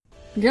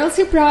Girls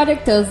Who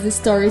Product tells the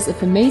stories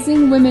of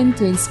amazing women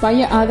to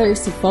inspire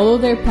others to follow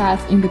their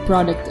path in the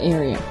product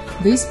area.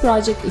 This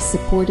project is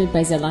supported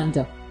by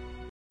Zalando.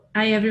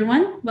 Hi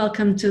everyone,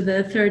 welcome to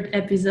the third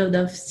episode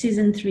of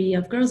Season 3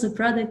 of Girls Who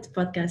Product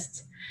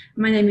podcast.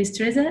 My name is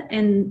Teresa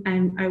and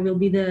I will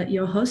be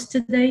your host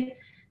today.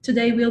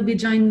 Today we'll be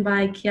joined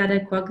by Chiara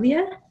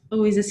Quaglia,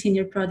 who is a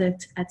senior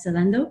product at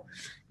Zalando.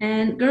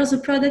 And Girls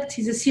Who Product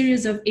is a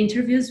series of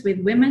interviews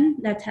with women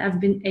that have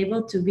been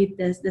able to beat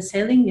the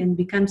ceiling and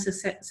become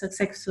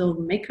successful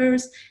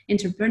makers,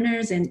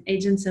 entrepreneurs, and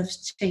agents of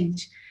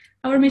change.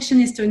 Our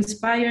mission is to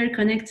inspire,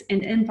 connect,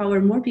 and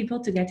empower more people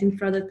to get in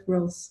product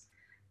roles.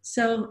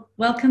 So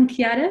welcome,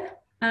 Chiara.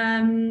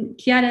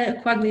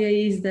 Chiara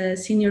Quaglia is the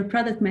senior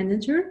product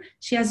manager.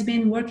 She has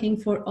been working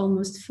for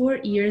almost 4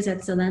 years at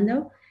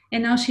Zalando.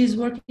 And now she's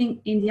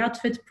working in the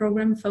outfit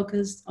program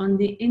focused on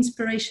the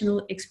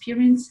inspirational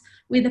experience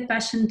with a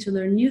passion to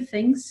learn new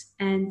things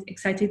and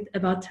excited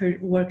about her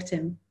work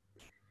team.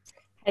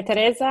 Hi,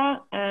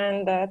 Teresa,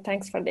 and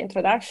thanks for the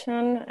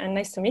introduction and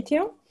nice to meet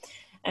you.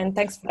 And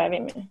thanks for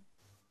having me.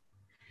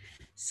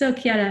 So,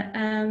 Chiara,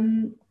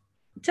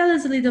 tell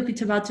us a little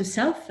bit about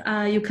yourself.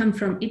 You come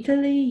from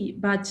Italy,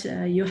 but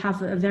you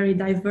have a very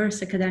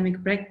diverse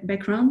academic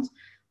background.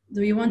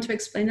 Do you want to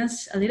explain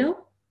us a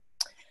little?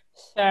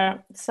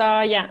 Sure. So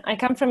I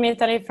come from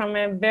Italy, from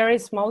a very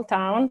small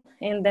town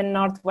in the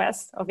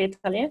northwest of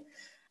Italy,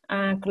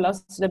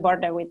 close to the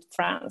border with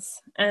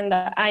France. And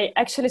I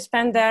actually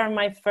spent there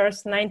my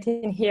first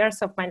 19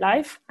 years of my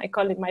life. I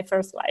call it my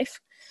first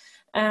life.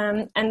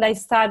 And I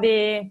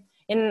study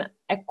in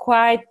a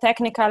quite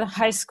technical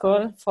high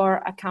school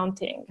for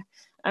accounting.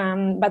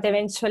 But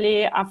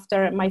eventually,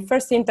 after my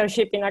first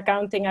internship in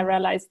accounting, I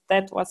realized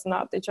that was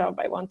not the job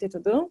I wanted to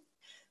do.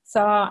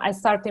 So I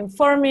started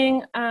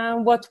informing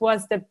what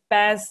was the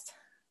best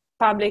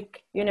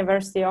public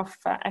university of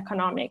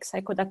economics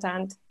I could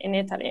attend in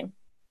Italy.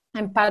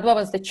 And Padua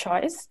was the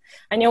choice.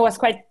 I knew it was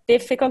quite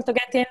difficult to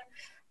get in,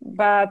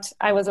 but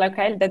I was like,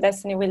 okay, the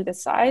destiny will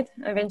decide.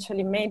 I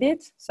eventually made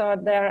it. So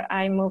there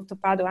I moved to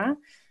Padua.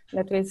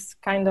 That was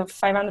kind of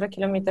 500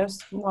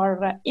 kilometers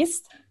more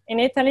east in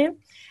Italy.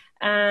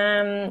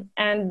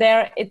 And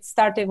there it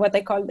started what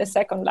I call the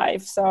second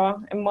life,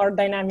 so a more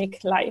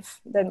dynamic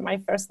life than my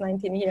first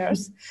 19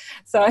 years.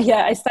 So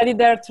I studied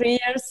there 3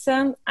 years.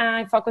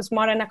 I focused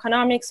more on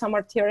economics, a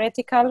more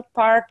theoretical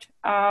part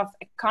of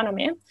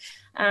economy.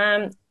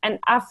 And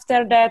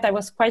after that, I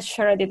was quite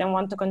sure I didn't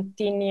want to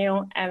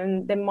continue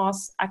the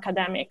most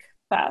academic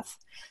path.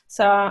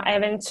 So I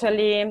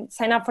eventually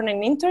signed up for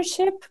an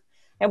internship.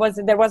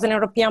 There was an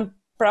European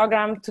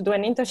program to do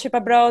an internship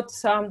abroad.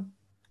 So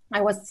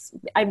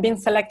I've been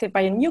selected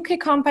by a UK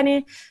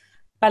company,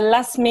 but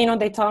last minute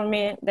they told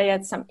me they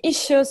had some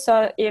issues.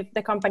 So if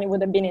the company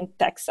would have been in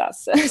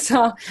Texas,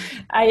 so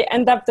I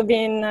ended up to do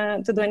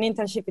an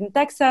internship in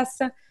Texas,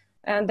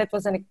 and that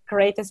was a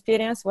great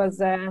experience. It was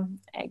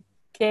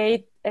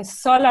a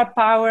solar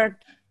powered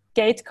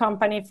gate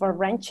company for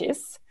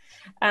ranches,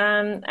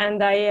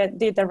 and I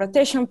did a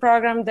rotation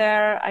program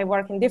there. I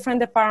worked in different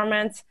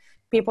departments.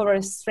 People were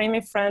extremely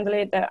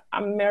friendly. The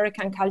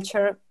American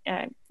culture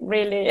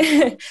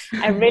really,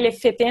 I really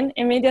fit in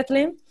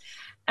immediately.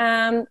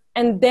 And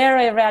there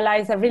I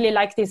realized I really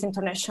like this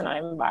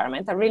international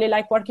environment. I really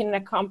like working in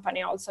a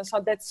company also. So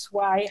that's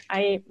why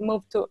I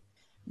moved to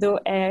do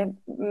a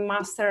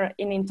master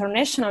in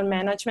international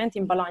management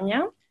in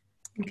Bologna.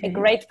 Okay. A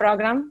great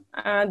program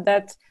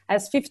that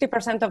has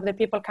 50% of the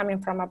people coming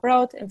from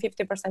abroad and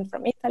 50%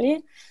 from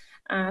Italy.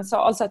 So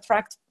also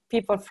attract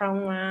people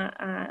from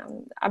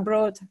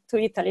abroad to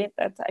Italy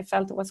that I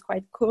felt was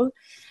quite cool.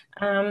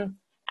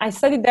 I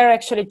studied there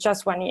actually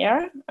just 1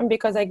 year, and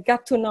because I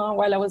got to know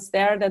while I was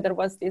there that there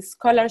was this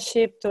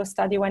scholarship to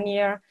study 1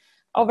 year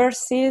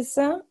overseas.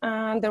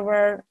 There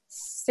were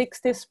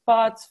 60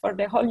 spots for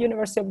the whole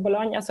University of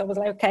Bologna. So I was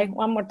like, okay,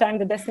 one more time,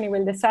 the destiny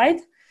will decide.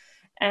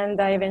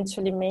 And I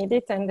eventually made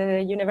it, and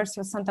the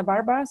University of Santa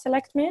Barbara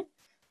select me.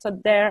 So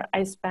there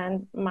I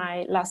spent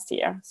my last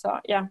year. So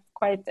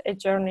quite a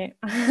journey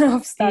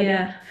of study.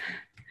 Yeah.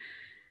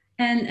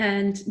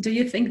 And do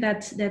you think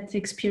that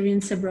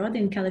experience abroad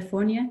in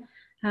California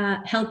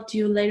helped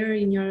you later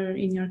in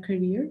your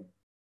career?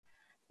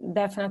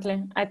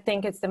 Definitely. I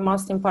think it's the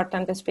most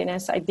important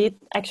experience I did.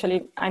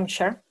 Actually, I'm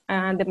sure.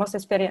 The most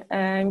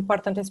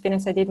important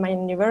experience I did in my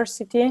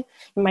university,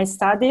 in my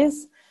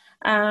studies.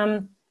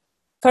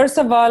 First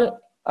of all,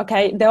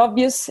 okay, the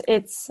obvious,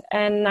 it's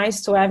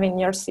nice to have in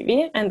your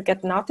CV and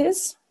get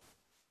noticed.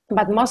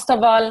 But most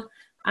of all,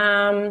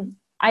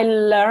 I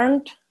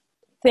learned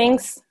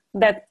things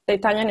that the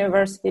Italian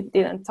university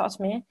didn't teach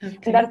me. Okay.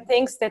 And there are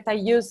things that I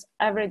use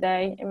every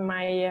day in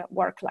my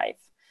work life.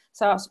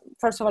 So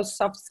first of all,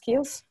 soft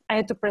skills. I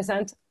had to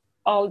present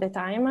all the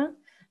time,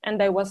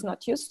 and I was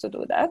not used to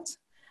do that.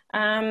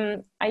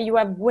 You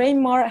have way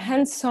more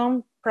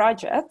hands-on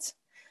projects.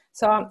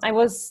 So I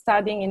was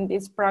studying in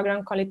this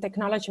program called the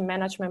Technology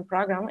Management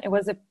Program. It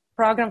was a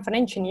program for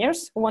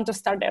engineers who want to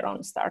start their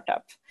own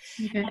startup.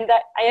 Okay.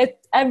 And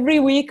every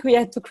week we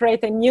had to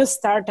create a new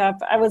startup.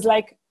 I was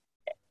like,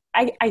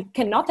 I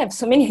cannot have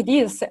so many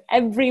ideas.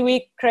 Every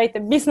week, create a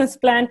business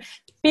plan,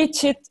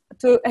 pitch it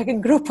to a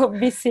group of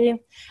VC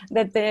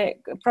that the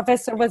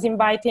professor was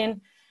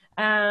inviting.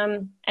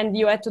 And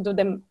you had to do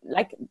them,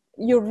 like,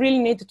 you really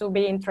need to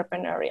be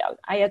entrepreneurial.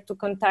 I had to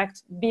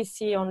contact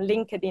VC on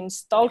LinkedIn,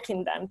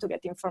 stalking them to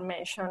get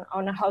information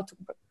on how to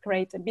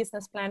create a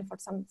business plan for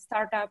some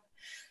startup.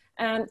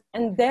 And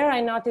there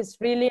I noticed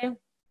really,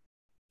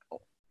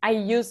 I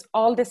use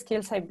all the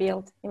skills I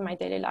built in my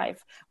daily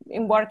life,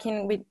 in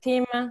working with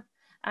team,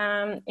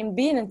 in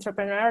being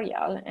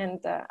entrepreneurial and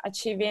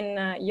achieving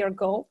your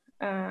goal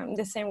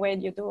the same way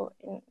you do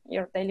in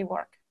your daily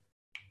work.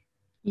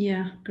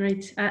 Yeah,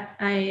 great.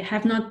 I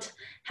have not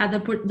had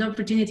the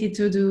opportunity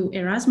to do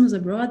Erasmus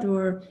abroad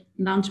or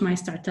launch my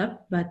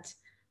startup, but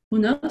who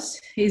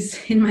knows?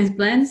 It's in my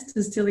plans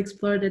to still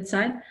explore that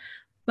side.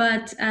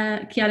 But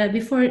Chiara,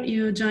 before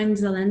you joined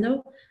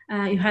Zalando,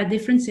 you had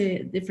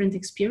different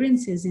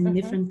experiences in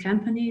different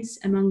companies.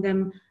 Among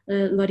them,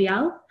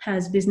 L'Oreal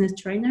has business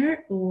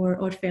trainer,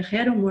 or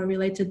Ferrero, more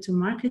related to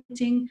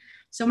marketing.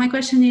 So my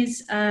question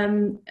is,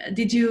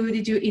 did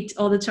you eat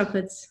all the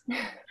chocolates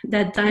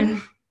that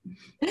time?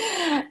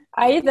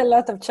 I ate a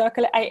lot of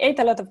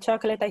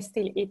chocolate. I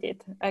still eat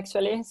it,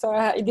 actually. So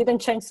it didn't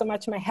change so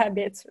much my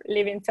habits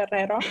living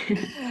Ferrero.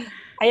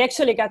 I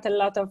actually got a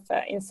lot of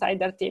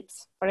insider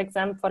tips. For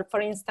example, for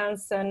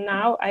instance,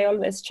 now I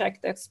always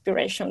check the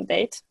expiration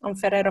date on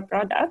Ferrero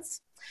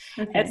products,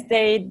 as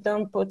they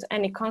don't put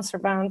any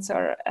conservants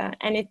or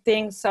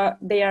anything. So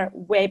they are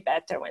way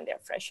better when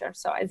they're fresher.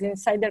 So as an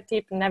insider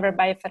tip, never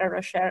buy a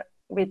Ferrero share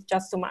with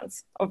just 2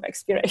 months of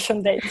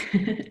expiration date.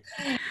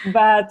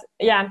 But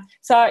yeah,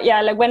 so yeah,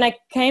 like when I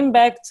came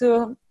back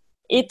to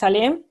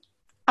Italy,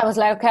 I was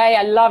like, okay,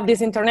 I love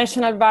this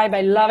international vibe.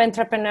 I love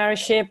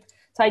entrepreneurship.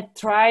 So I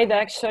tried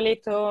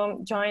actually to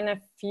join a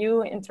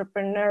few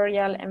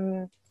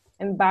entrepreneurial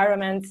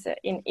environments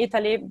in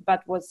Italy,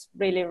 but was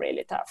really,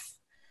 really tough.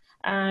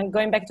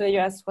 Going back to the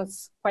US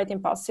was quite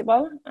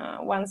impossible.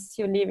 Once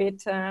you leave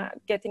it,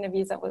 getting a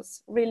visa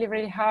was really,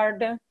 really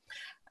hard.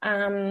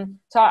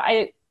 So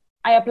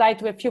I applied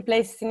to a few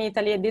places in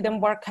Italy. It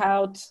didn't work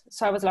out.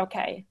 So I was like,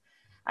 okay,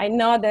 I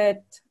know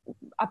that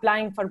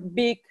applying for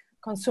big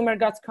consumer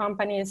goods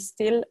companies is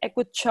still a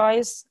good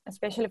choice,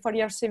 especially for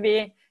your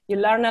CV. You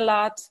learn a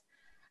lot.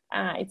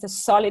 It's a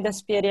solid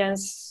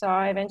experience. So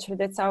eventually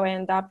that's how I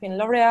ended up in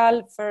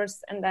L'Oreal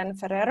first and then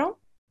Ferrero.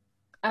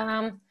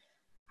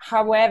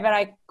 However,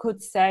 I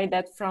could say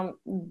that from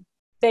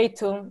day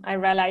 2, I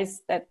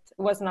realized that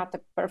was not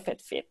a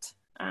perfect fit.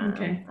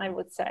 I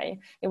would say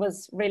it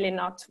was really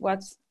not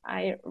what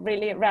I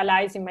really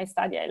realized in my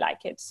study. I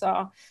like it.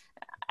 So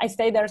I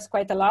stayed there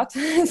quite a lot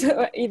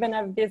to even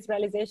have this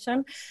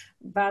realization,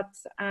 but,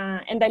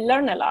 and I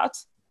learned a lot.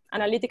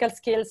 Analytical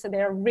skills,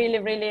 they're really,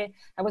 really,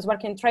 I was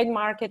working in trade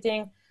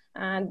marketing,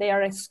 and they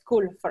are a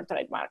school for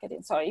trade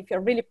marketing. So if you're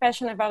really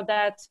passionate about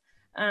that,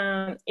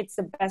 it's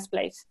the best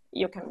place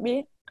you can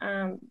be.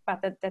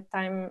 But at that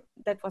time,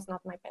 that was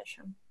not my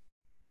passion.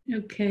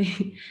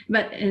 Okay,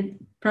 but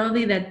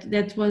probably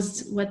that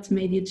was what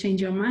made you change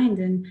your mind.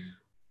 And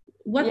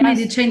what made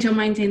you change your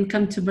mind and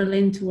come to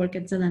Berlin to work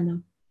at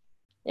Zalando?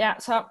 Yeah,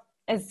 so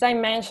as I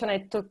mentioned,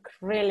 it took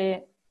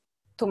really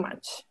too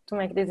much to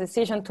make this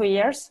decision, 2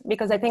 years,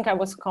 because I think I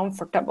was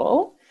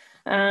comfortable.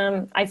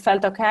 I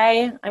felt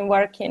okay. I'm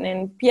working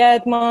in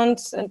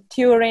Piedmont and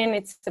Turin.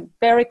 It's a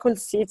very cool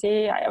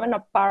city. I have an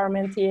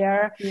apartment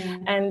here,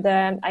 and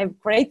I have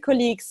great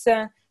colleagues.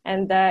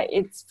 And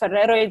it's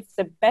Ferrero, it's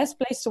the best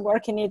place to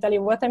work in Italy.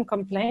 What I'm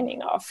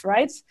complaining of,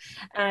 right?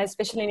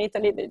 Especially in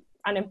Italy, the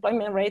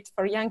unemployment rate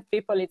for young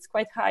people, it's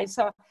quite high.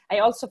 So I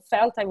also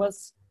felt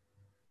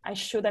I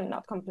should have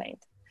not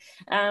complained.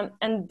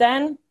 And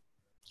then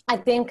I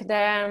think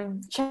the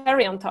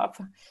cherry on top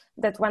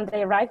that when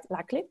they arrived,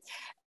 luckily,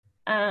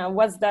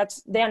 was that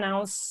they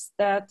announced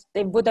that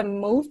they would have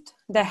moved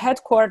the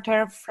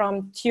headquarters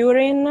from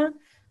Turin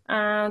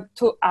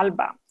to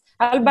Alba.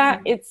 Alba,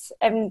 it's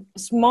a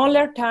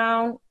smaller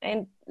town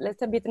and a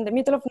little bit in the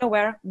middle of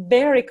nowhere,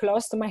 very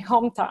close to my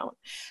hometown.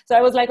 So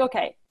I was like,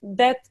 okay,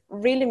 that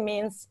really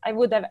means I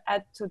would have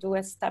had to do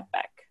a step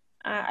back.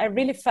 I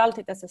really felt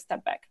it as a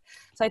step back.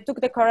 So I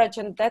took the courage,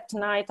 and that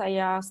night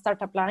I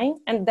started applying.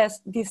 And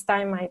this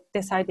time I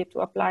decided to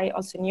apply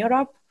also in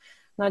Europe,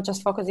 not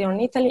just focusing on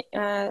Italy.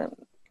 And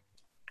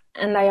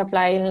I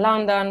applied in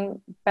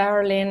London,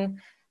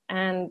 Berlin,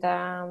 and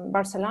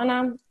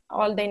Barcelona.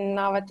 All the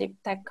innovative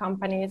tech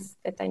companies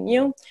that I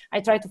knew.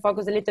 I tried to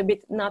focus a little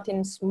bit, not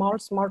in small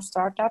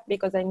startup,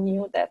 because I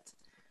knew that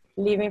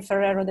leaving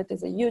Ferrero, that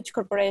is a huge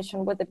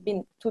corporation, would have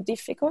been too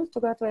difficult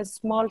to go to a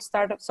small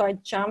startup. So I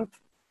jumped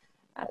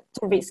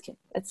too risky,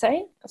 let's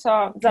say.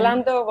 So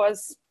Zalando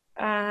was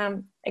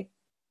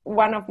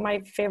one of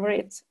my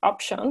favorite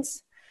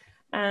options.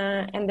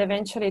 And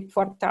eventually it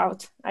worked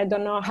out. I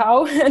don't know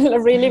how,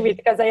 really,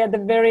 because I had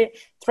a very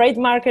trade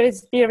market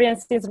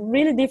experience. It's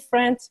really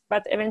different,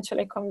 but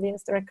eventually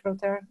convinced the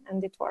recruiter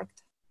and it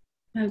worked.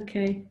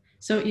 Okay.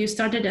 So you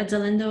started at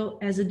Zalando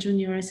as a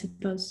junior, I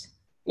suppose?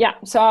 Yeah.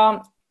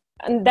 So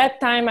and that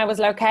time I was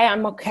like, okay,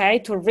 I'm okay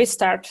to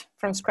restart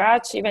from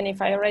scratch. Even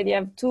if I already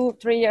have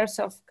 2-3 years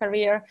of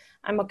career,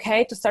 I'm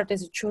okay to start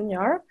as a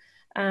junior.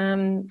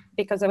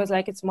 Because I was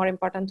like, it's more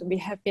important to be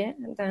happy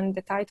than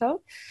the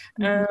title.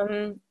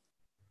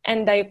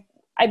 And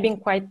I've been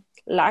quite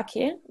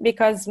lucky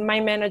because my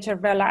manager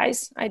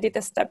realized I did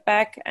a step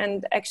back,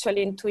 and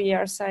actually in 2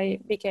 years I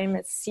became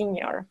a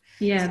senior.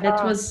 Yeah,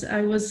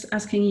 I was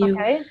asking you,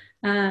 okay.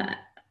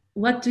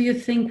 What do you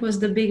think was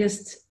the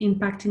biggest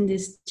impact in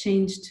this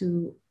change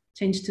to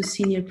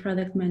senior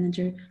product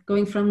manager,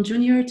 going from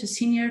junior to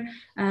senior?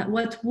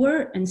 What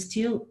were and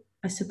still,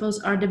 I suppose,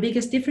 are the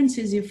biggest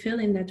differences you feel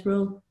in that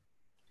role?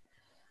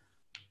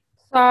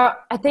 So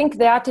I think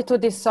the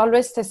attitude is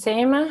always the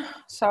same.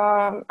 So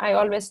I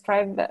always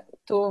strive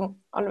to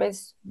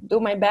always do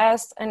my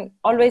best and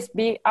always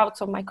be out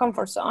of my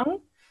comfort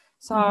zone.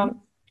 So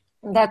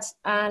that's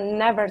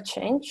never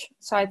change.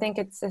 So I think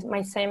it's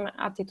my same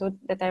attitude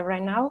that I have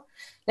right now.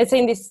 Let's say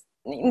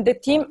in the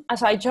team,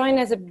 so I joined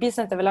as a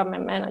business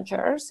development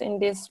manager in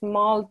this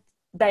small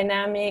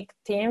dynamic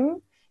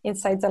team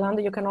inside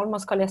Zalando. You can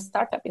almost call it a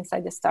startup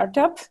inside the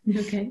startup.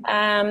 Okay.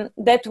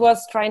 That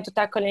was trying to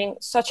tackling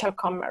social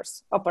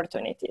commerce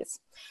opportunities.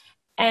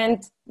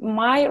 And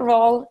my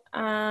role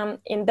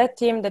in that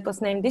team that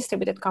was named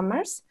Distributed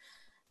Commerce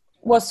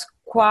was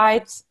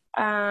quite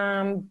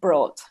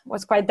broad,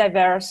 was quite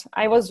diverse.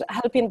 I was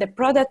helping the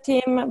product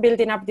team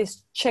building up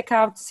this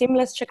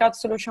seamless checkout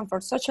solution for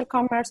social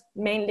commerce,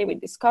 mainly with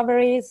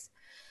discoveries.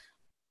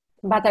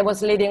 But I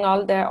was leading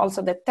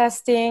also the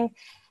testing.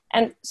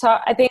 And so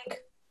I think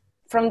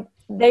from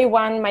day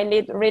one, my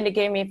lead really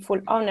gave me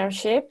full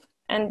ownership,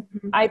 and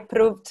I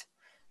proved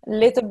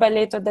little by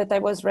little that I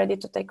was ready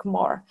to take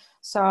more.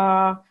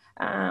 So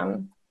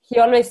he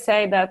always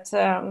say that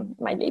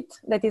my lead,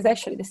 that is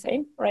actually the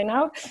same right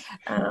now,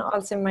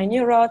 also in my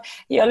new role,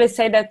 he always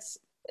say that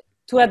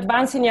to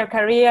advance in your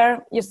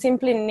career, you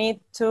simply need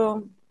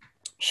to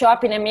show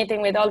up in a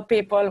meeting with all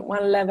people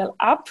one level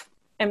up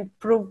and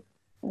prove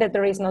that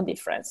there is no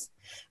difference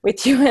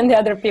with you and the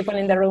other people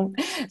in the room.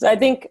 So I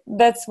think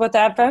that's what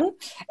happened.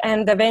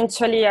 And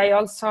eventually I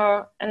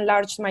also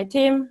enlarged my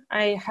team.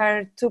 I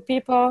hired 2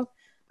 people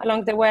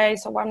along the way.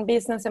 So 1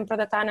 business and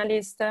product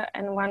analyst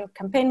and 1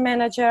 campaign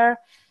manager.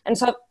 And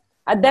so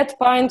at that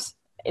point,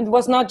 it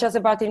was not just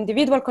about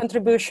individual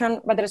contribution,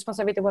 but the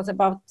responsibility was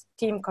about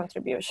team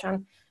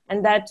contribution.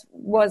 And that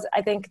was,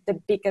 I think, the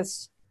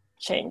biggest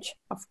change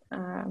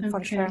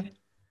for sure.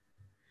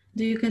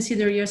 Do you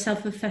consider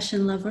yourself a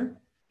fashion lover?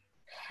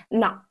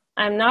 No,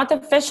 I'm not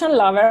a fashion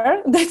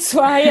lover. That's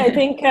why I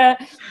think I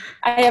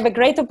have a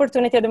great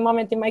opportunity at the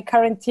moment in my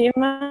current team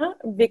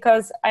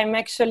because I'm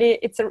actually,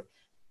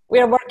 we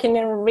are working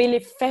in a really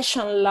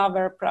fashion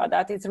lover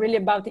product. It's really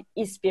about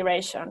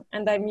inspiration.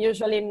 And I'm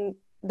usually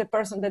the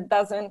person that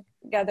doesn't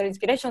gather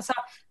inspiration. So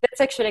that's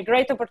actually a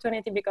great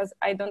opportunity because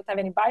I don't have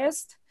any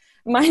biased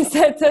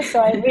mindset. So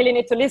I really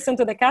need to listen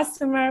to the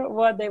customer,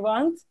 what they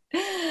want.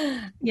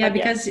 Yeah, but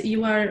because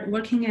you are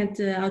working at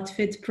the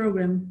Outfit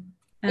program.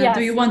 Yes.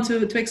 Do you want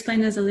to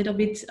explain us a little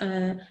bit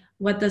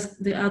what does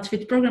the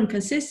Outfit program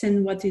consist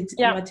and what is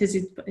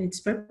its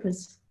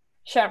purpose?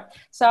 Sure.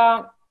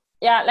 So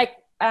yeah, like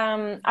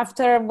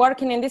after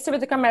working in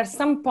distributed commerce, at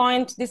some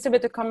point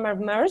distributed commerce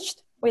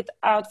merged with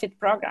Outfit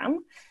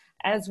program,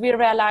 as we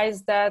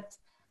realized that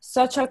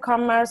social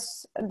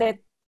commerce, that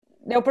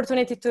the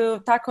opportunity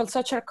to tackle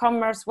social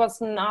commerce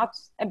was not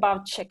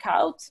about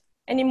checkout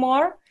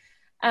anymore,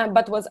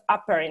 but was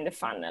upper in the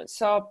funnel.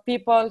 So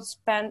people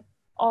spend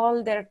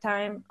all their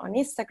time on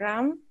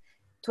Instagram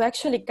to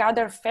actually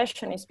gather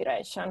fashion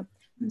inspiration.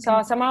 Okay.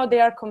 So somehow they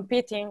are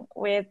competing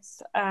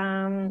with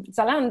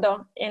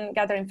Zalando in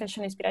gathering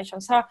fashion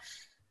inspiration. So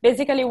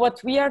basically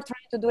what we are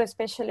trying to do,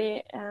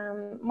 especially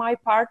my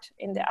part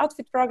in the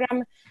Outfit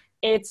program,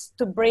 it's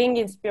to bring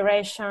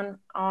inspiration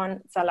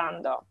on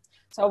Zalando.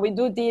 So we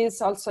do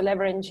this also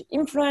leverage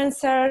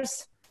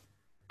influencers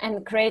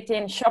and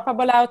creating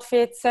shoppable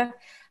outfits.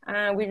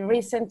 I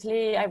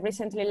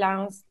recently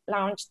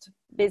launched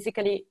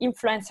basically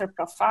influencer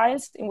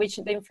profiles in which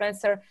the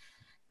influencer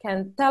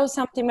can tell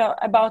something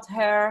about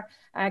her,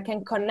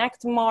 can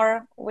connect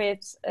more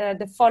with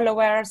the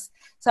followers.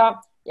 So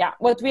yeah,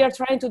 what we are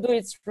trying to do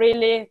is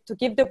really to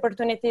give the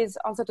opportunities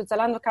also to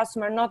Zalando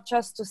customer, not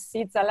just to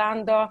see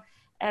Zalando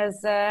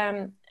as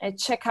a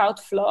checkout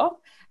flow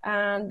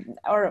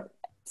or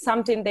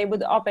something they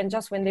would open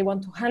just when they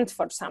want to hunt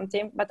for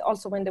something, but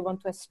also when they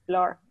want to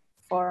explore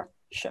for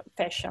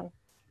fashion.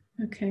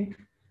 Okay,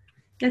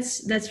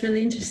 that's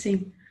really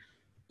interesting.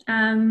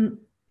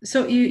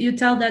 So you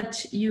tell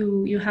that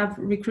you have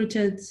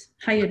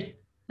hired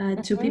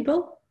 2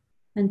 people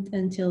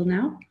until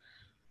now.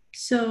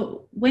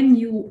 So when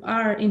you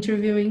are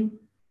interviewing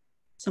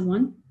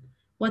someone,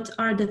 what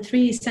are the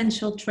 3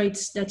 essential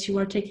traits that you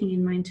are taking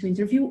in mind to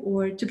interview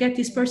or to get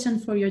this person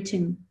for your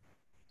team?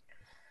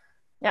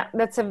 Yeah,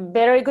 that's a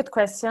very good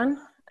question.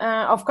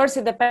 Of course,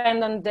 it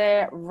depends on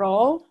the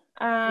role.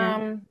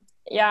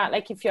 Yeah,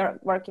 like if you're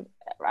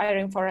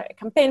hiring for a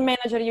campaign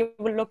manager, you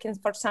will looking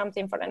for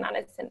something, for an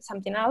analyst and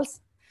something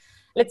else.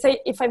 let's say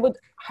if I would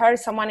hire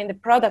someone in the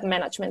product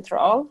management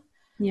role,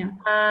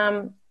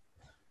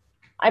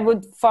 I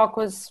would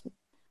focus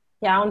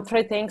on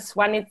three things.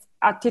 One is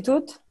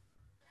attitude.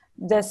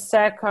 The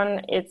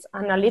second is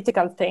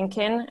analytical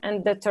thinking.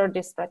 And the third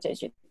is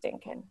strategic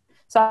thinking.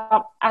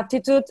 So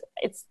attitude,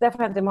 it's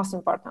definitely the most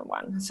important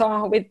one.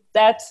 So with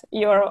that,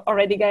 you're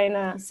already getting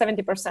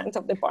 70%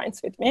 of the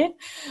points with me.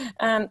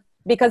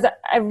 Because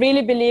I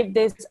really believe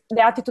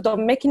the attitude of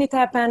making it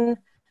happen,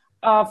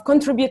 of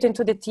contributing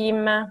to the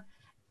team,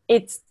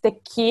 it's the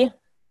key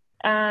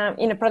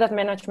in a product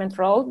management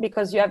role,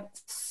 because you have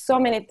so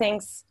many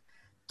things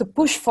to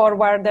push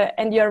forward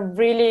and you're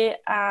really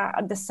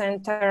at the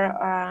center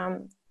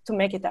to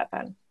make it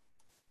happen.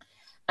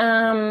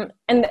 And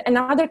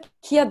another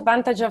key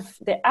advantage of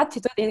the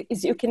attitude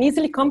is you can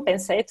easily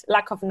compensate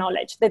lack of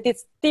knowledge. That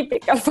is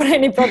typical for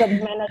any product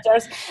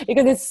managers,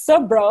 because it's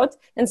so broad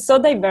and so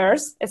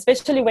diverse,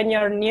 especially when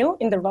you're new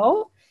in the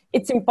role.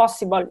 It's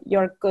impossible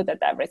you're good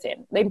at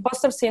everything. The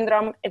imposter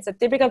syndrome, it's a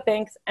typical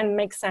thing and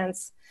makes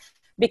sense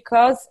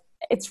because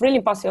it's really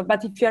impossible.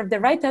 But if you have the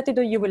right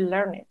attitude, you will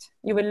learn it.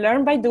 You will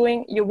learn by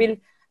doing, you will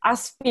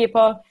ask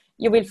people,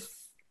 you will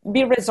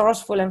be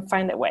resourceful and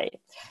find a way.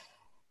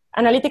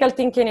 Analytical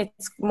thinking,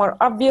 it's more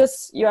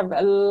obvious. You have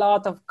a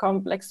lot of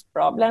complex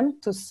problems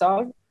to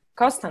solve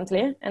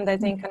constantly. And I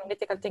think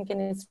analytical thinking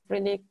is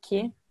really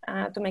key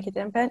to make it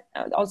happen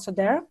also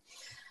there.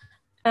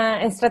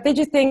 And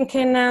strategic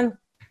thinking,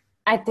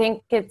 I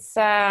think it's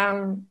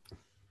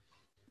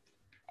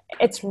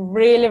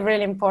really,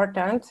 really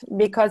important,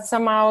 because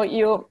somehow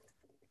you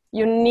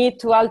need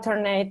to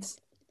alternate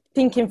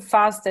thinking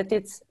fast, that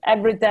it's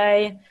every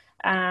day,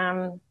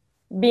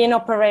 being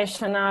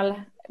operational,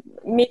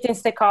 meeting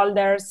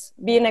stakeholders,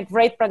 being a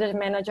great project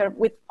manager,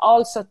 with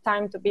also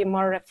time to be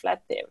more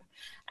reflective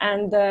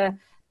and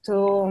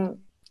to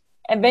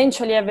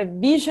eventually have a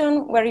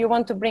vision where you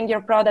want to bring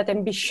your product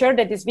and be sure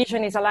that this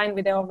vision is aligned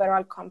with the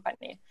overall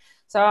company.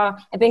 So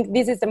I think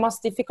this is the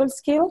most difficult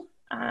skill.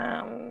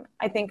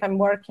 I think I'm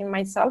working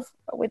myself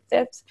with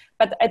it,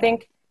 but I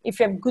think if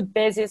you have good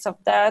basis of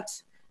that,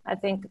 I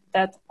think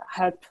that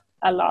helped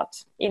a lot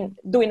in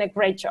doing a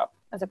great job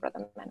as a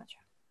product manager.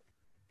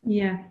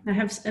 Yeah, I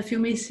have a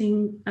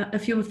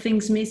few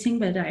things missing,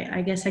 but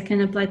I guess I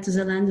can apply to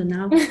Zalando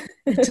now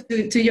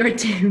to your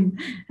team.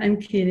 I'm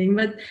kidding,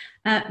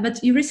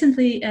 but you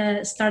recently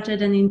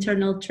started an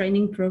internal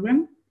training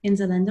program in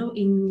Zalando,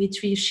 in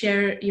which we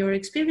share your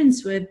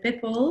experience with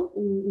people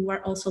who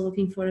are also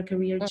looking for a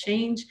career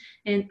change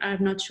and are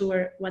not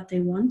sure what they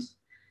want.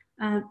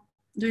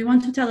 Do you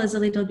want to tell us a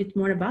little bit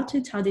more about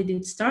it? How did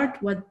it start?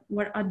 What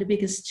are the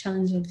biggest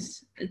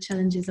challenges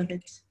of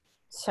it?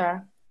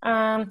 Sure.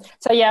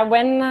 So yeah,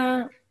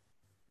 when,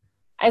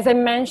 as I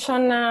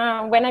mentioned,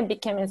 when I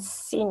became a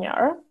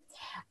senior,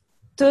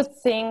 two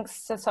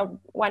things, so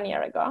 1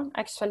 year ago,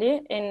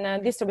 actually,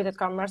 in distributed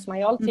commerce,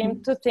 my old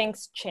team, two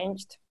things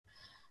changed.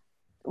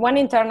 One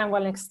internal,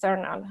 one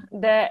external.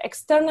 The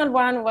external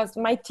one was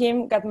my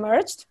team got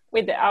merged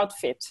with the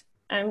outfit,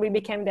 and we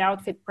became the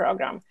outfit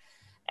program.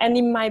 And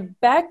in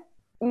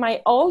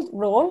my old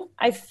role,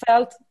 I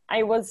felt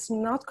I was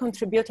not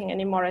contributing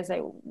anymore as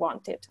I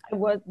wanted.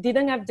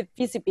 Didn't have the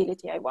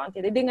visibility I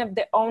wanted. I didn't have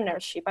the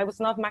ownership. I was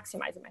not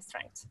maximizing my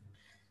strengths.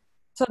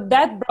 So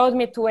that brought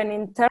me to an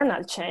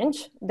internal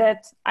change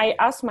that I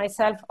asked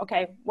myself,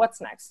 okay, what's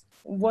next?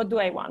 What do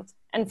I want?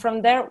 And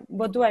from there,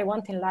 what do I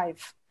want in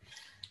life?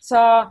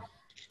 So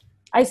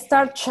I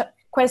started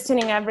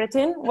questioning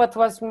everything. What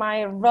was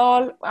my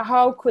role?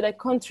 How could I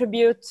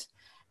contribute?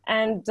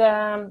 And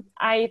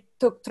I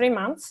took 3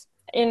 months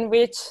in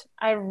which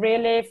I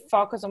really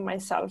focused on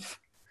myself.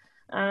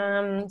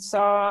 So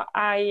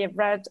I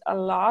read a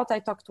lot. I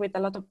talked with a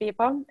lot of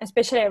people.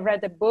 Especially I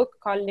read a book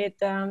called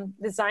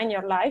Design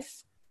Your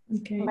Life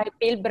by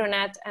Bill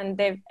Brunette and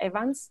Dave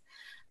Evans.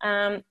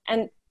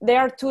 And they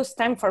are two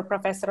Stanford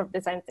professors of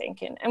design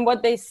thinking. And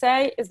what they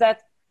say is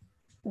that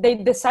they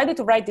decided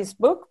to write this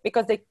book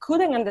because they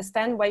couldn't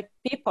understand why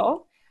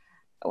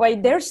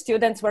their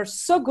students were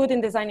so good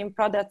in designing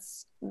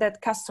products that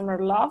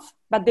customers love,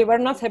 but they were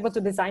not able to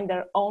design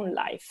their own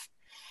life.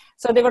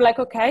 So they were like,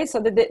 okay, so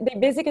they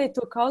basically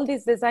took all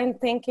these design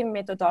thinking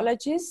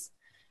methodologies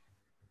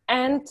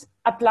and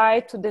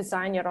applied to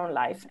design your own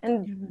life.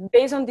 And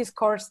based on this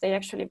course, they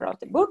actually wrote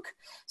the book.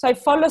 So I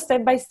followed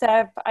step by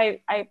step.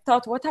 I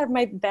thought, what are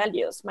my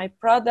values, my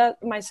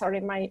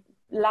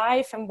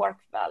life and work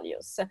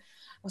values?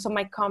 Also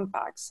my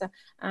compacts.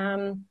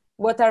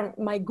 What are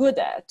my good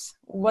at?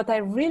 What I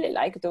really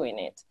like doing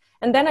it.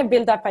 And then I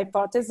built up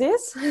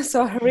hypotheses.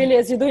 So really,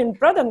 as you do in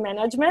product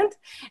management,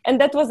 and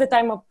that was the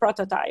time of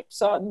prototype.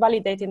 So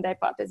validating the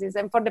hypothesis.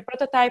 And for the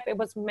prototype, it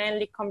was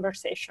mainly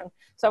conversation.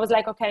 So I was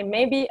like, okay,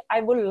 maybe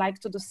I would like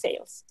to do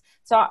sales.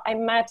 So I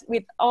met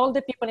with all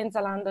the people in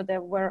Zalando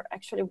that were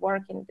actually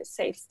working the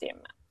sales team.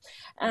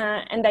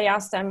 And I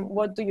asked them,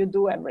 what do you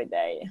do every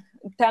day?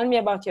 Tell me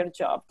about your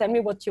job. Tell me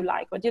what you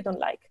like, what you don't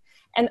like.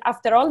 And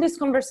after all this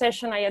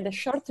conversation, I had a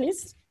short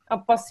list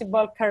of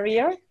possible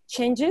career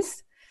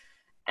changes.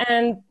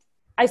 And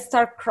I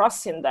start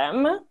crossing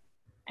them.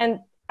 And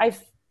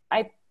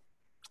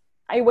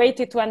I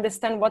waited to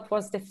understand what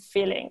was the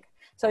feeling.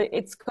 So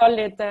it's called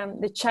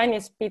the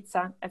Chinese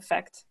pizza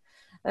effect.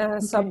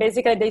 So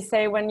basically they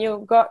say when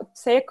you go,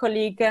 say a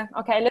colleague,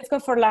 okay, let's go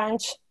for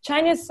lunch,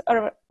 Chinese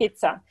or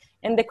pizza?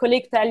 And the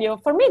colleague tell you,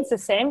 for me, it's the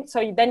same.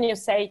 So then you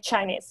say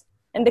Chinese.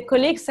 And the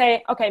colleagues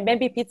say, okay,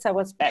 maybe pizza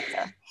was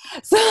better.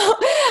 So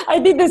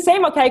I did the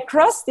same. Okay, I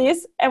crossed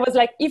this. I was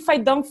like, if I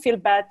don't feel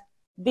bad,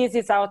 this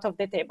is out of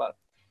the table.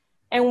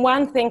 And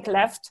one thing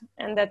left,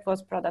 and that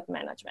was product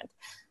management.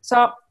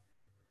 So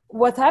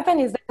what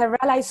happened is that I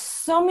realized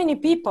so many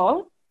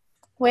people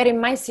were in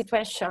my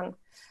situation.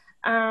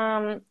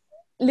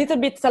 Little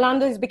bit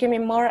Zalando is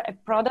becoming more a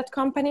product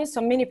company.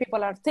 So many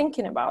people are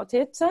thinking about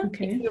it.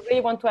 Okay. If you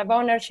really want to have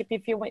ownership,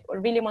 if you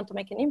really want to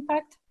make an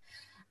impact,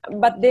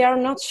 but they are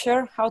not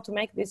sure how to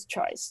make this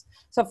choice.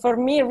 So for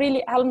me,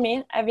 really helped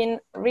me having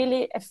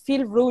really a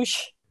fil rouge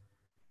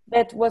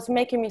that was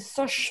making me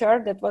so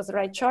sure that was the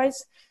right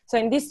choice. So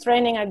in this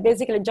training, I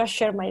basically just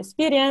share my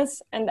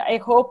experience, and I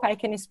hope I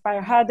can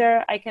inspire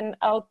others. I can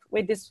help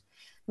with these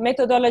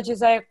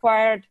methodologies I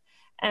acquired,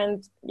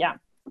 and yeah,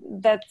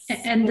 that's.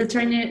 And the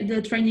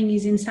training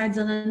is inside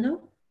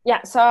Zalando?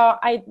 Yeah, so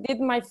I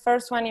did my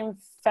first one in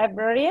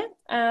February,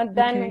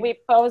 then we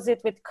paused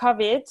it with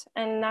COVID,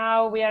 and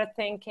now we are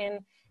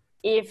thinking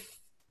if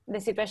the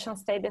situation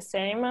stayed the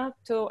same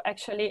to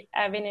actually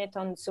having it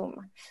on Zoom.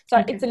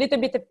 So it's a little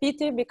bit a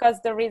pity because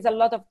there is a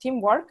lot of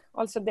teamwork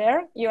also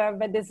there. You have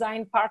a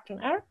design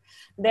partner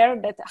there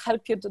that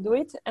help you to do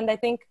it, and I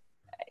think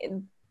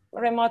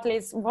remotely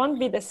won't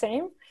be the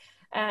same.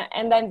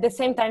 And then at the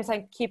same time,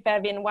 I keep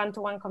having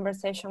one-to-one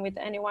conversation with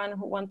anyone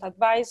who wants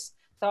advice.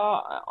 So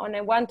on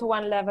a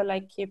one-to-one level,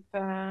 I keep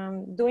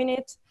doing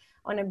it.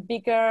 On a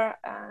bigger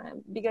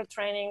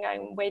training,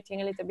 I'm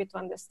waiting a little bit to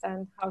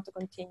understand how to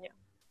continue.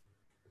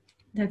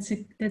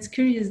 That's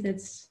curious.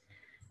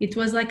 It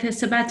was like a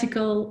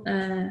sabbatical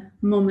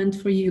moment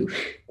for you.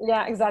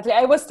 Yeah, exactly.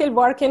 I was still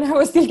working. I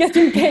was still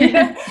getting paid.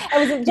 I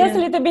was just a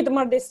little bit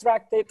more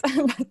distracted.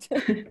 But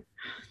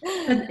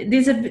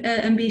this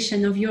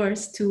ambition of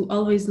yours to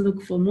always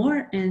look for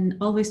more and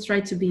always try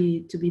to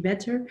be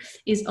better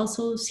is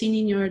also seen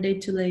in your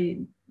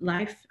day-to-day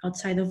life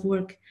outside of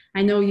work.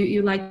 I know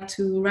you like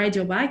to ride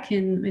your bike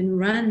and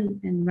run,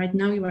 and right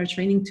now you are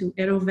training to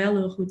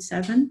Eurovelo Route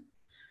 7.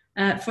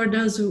 For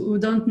those who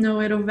don't know,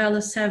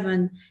 Eurovelo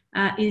 7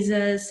 is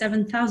a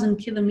 7,000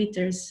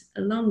 kilometers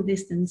long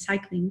distance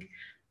cycling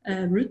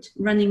route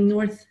running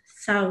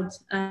north-south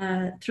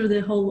through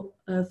the whole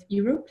of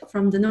Europe,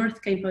 from the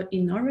North Cape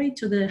in Norway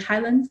to the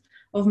highland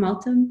of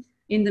Malta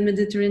in the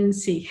Mediterranean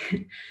Sea.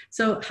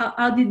 So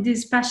how did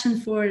this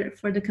passion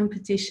for the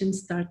competition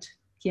start,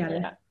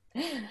 Chiara?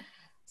 Yeah.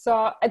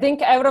 So I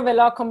think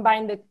Eurovelo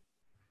combined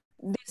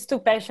these two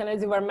passions,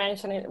 as you were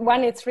mentioning.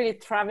 One, it's really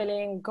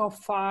traveling, go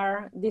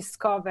far,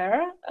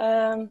 discover.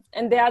 And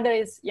the other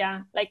is,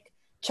 like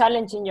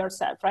challenging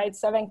yourself, right?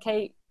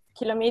 7K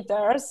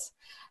kilometers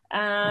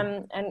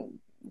and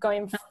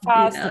going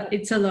fast.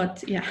 It's a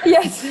lot, yeah.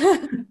 Yes.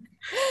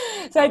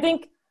 So I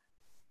think,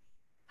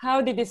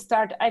 how did it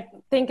start? I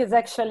think it's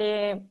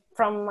actually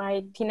from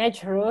my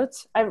teenage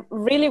roots. I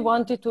really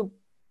wanted to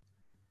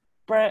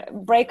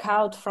break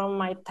out from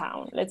my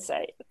town, let's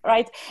say,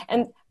 right?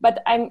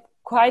 But I'm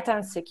quite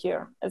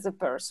insecure as a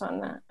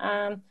person.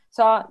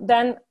 So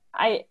then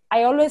I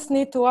always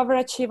need to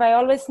overachieve. I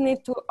always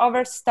need to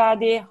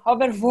overstudy,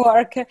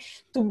 overwork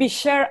to be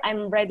sure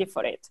I'm ready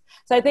for it.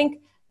 So I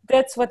think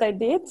that's what I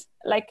did.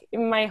 Like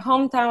in my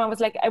hometown, I was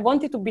like, I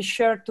wanted to be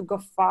sure to go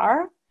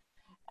far,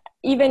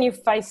 even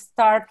if I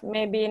start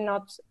maybe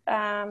not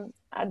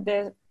at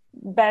the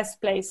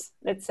best place,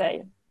 let's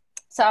say.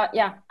 So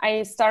yeah,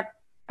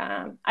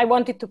 I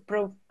wanted to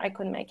prove I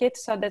could make it.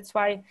 So that's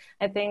why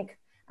I think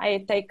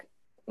I take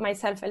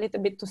myself a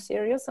little bit too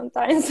serious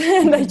sometimes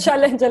and I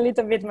challenge a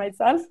little bit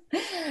myself.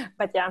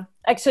 But yeah,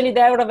 actually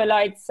the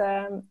Eurovelo, it's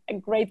a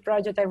great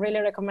project. I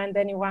really recommend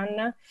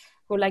anyone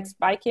who likes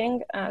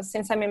biking.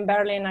 Since I'm in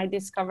Berlin, I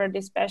discovered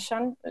this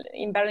passion.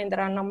 In Berlin,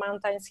 there are no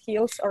mountains,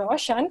 hills, or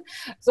ocean.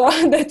 So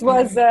that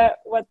was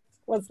what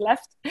was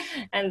left.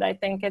 And I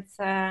think it's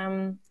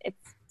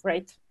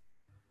great.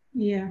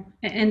 Yeah,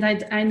 and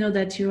I know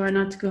that you are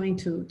not going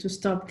to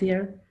stop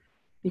there,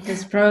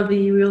 because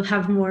probably you will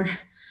have more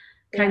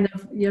kind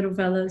of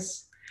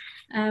Eurovelos.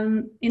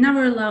 In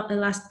our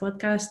last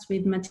podcast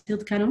with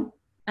Mathilde Caron,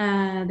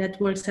 that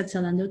works at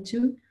Zalando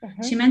too,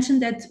 she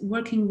mentioned that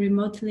working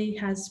remotely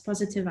has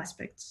positive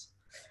aspects.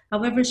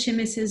 However, she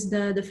misses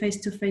the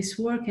face-to-face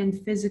work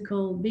and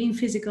being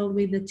physical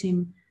with the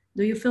team.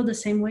 Do you feel the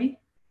same way?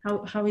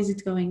 How is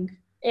it going?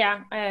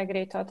 Yeah, I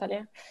agree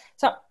totally.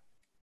 So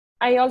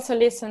I also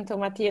listened to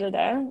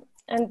Mathilde,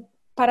 and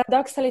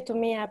paradoxically to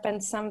me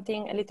happened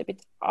something a little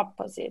bit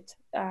opposite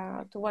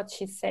to what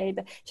she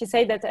said. She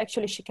said that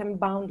actually she can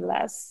bound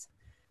less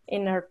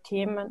in her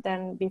team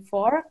than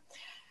before.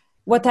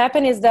 What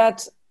happened is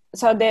that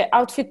so the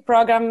outfit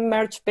program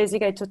merged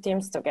basically two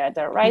teams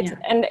together, right?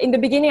 Yeah. And in the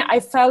beginning, I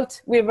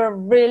felt we were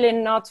really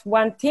not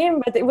one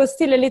team, but it was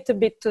still a little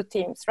bit two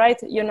teams, right?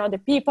 You know the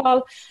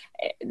people,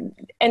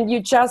 and you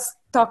just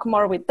talk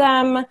more with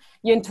them,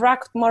 you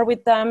interact more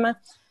with them.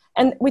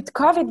 And with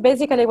COVID,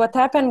 basically what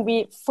happened,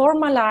 we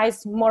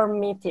formalized more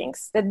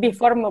meetings that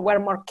before were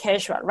more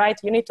casual, right?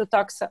 You need to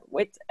talk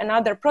with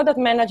another product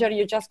manager,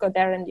 you just go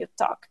there and you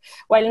talk.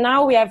 While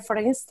now we have, for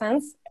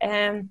instance,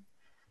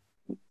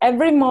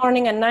 every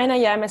morning at 9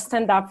 a.m. I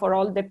stand up for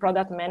all the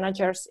product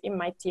managers in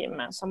my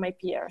team, so my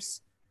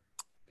peers.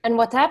 And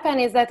what happened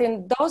is that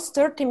in those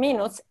 30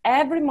 minutes,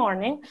 every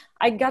morning,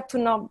 I got to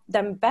know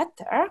them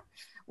better,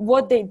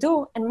 what they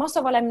do, and most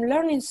of all, I'm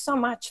learning so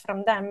much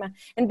from them.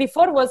 And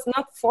before it was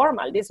not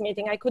formal, this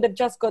meeting. I could have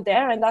just go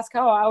there and ask,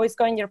 oh, how is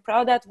going your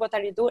product? What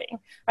are you doing,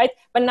 right?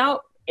 But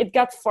now it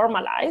got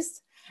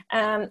formalized,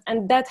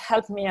 and that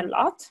helped me a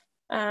lot,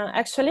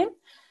 actually.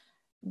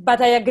 But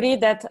I agree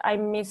that I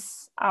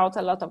miss out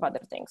a lot of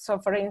other things. So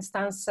for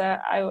instance,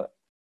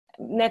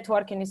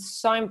 networking is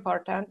so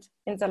important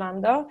in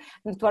Zalando,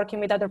 networking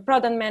with other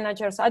product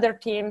managers, other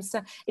teams.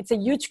 It's a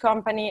huge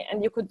company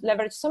and you could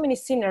leverage so many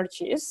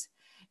synergies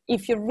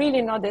if you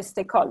really know the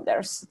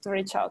stakeholders to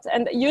reach out.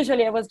 And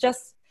usually I was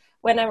just,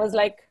 when I was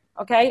like,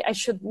 okay, I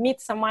should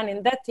meet someone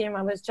in that team,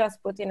 I was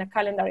just put in a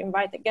calendar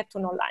invite, get to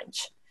know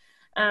lunch.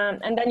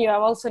 And then you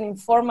have also an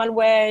informal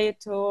way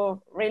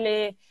to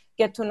really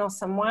get to know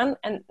someone,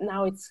 and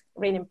now it's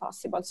really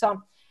impossible.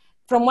 So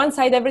from one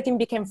side, everything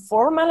became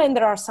formal and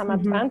there are some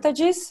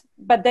advantages,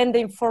 but then the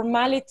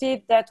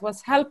informality that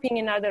was helping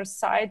in other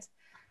side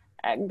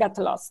got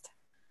lost.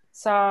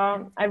 So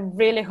I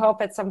really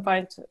hope at some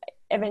point,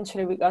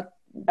 eventually we got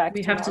back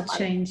we to have normal. to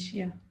change.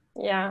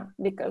 Yeah,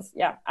 because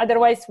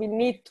otherwise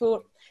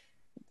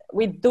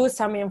we do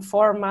some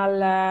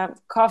informal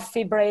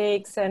coffee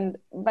breaks,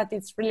 but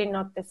it's really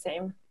not the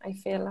same, I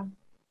feel.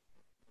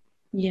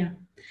 Yeah.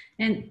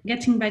 And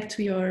getting back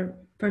to your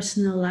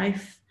personal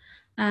life,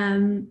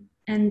 and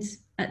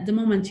at the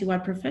moment you are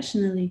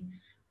professionally,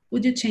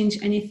 would you change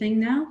anything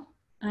now?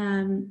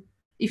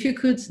 If you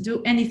could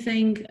do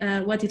anything,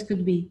 what it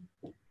could be?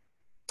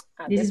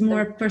 This is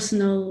more a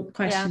personal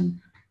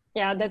question.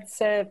 Yeah, that's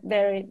a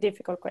very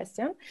difficult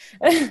question.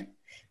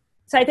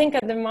 So I think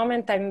at the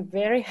moment I'm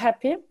very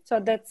happy. So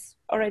that's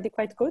already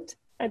quite good,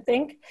 I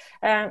think.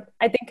 I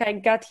think I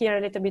got here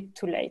a little bit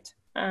too late.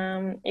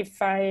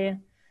 If I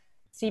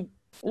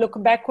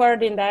look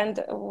backward in the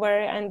end,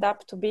 where I end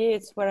up to be,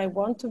 it's where I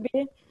want to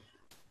be.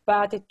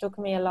 But it took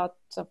me a lot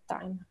of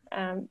time.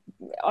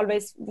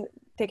 Always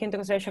take into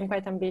consideration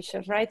quite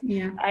ambitious, right?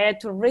 Yeah. I had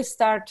to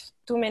restart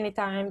too many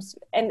times.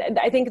 And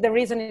I think the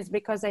reason is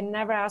because I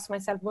never asked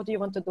myself, what do you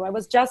want to do? I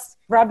was just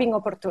grabbing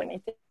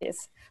opportunities.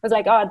 I was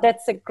like, oh,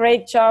 that's a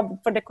great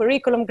job for the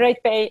curriculum,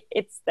 great pay,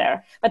 it's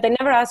there. But I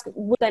never asked,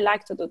 would I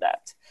like to do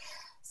that?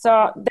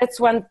 So that's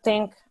one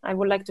thing I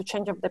would like to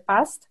change of the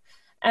past.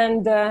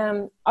 And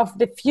of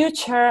the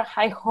future,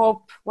 I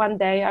hope one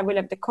day I will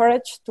have the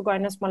courage to go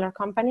in a smaller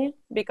company,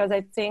 because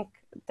I think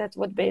that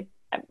would be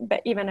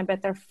even a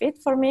better fit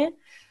for me.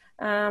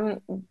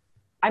 I'm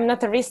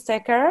not a risk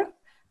taker,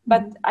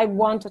 but I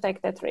want to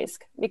take that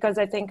risk because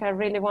I think I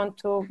really want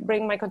to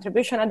bring my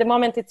contribution. At the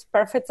moment, it's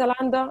perfect,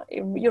 Zalando.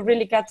 You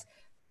really get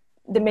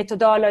the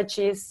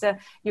methodologies.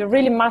 You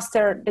really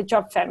master the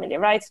job family,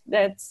 right?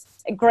 That's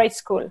a great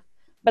school.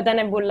 But then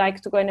I would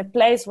like to go in a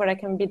place where I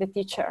can be the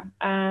teacher,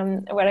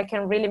 where I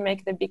can really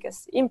make the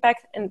biggest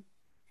impact. And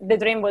the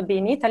dream would be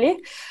in Italy.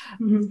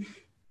 Mm-hmm.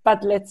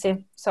 But let's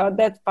see. So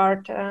that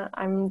part,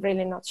 I'm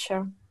really not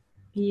sure.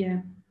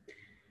 Yeah.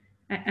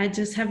 I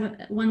just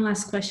have one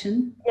last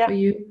question for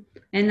you.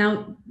 And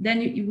now then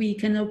we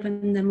can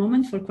open the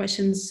moment for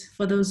questions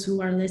for those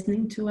who are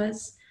listening to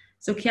us.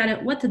 So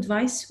Chiara, what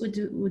advice would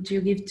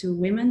you give to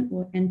women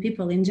and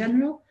people in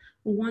general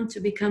who want to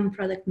become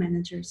product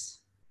managers?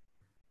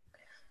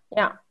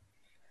 Yeah.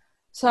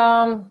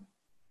 So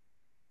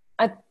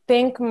I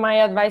think my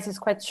advice is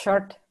quite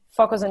short.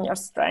 Focus on your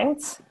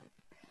strengths,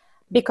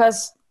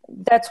 because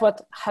that's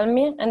what helped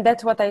me, and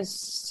that's what I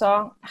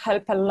saw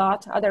help a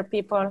lot other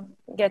people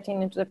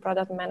getting into the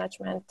product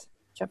management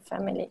job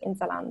family in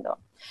Zalando.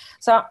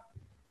 So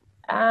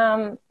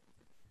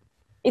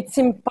it's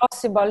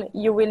impossible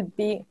you will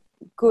be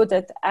good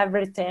at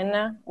everything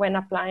when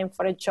applying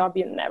for a job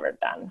you've never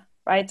done,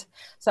 right?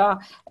 So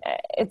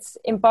it's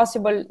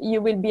impossible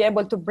you will be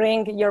able to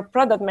bring your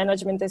product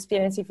management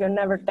experience if you've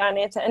never done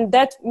it. And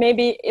that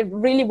maybe it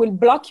really will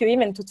block you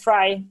even to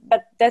try,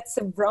 but that's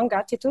a wrong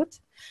attitude.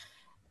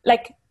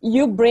 Like,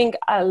 you bring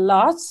a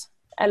lot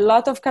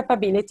of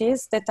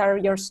capabilities that are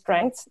your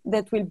strengths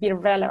that will be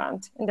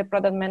relevant in the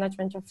product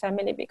management of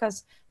family,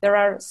 because there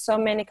are so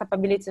many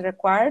capabilities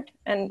required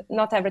and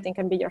not everything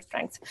can be your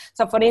strengths.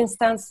 So for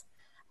instance,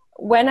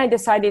 when I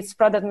decided it's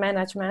product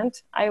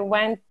management, I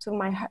went to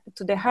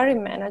the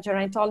hiring manager and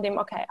I told him,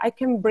 okay, I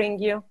can bring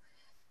you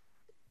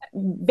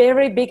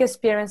very big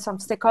experience of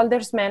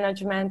stakeholders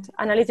management,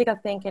 analytical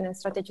thinking and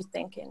strategic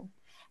thinking.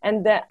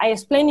 And I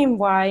explained him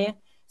why.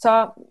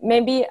 So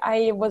maybe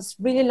I was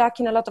really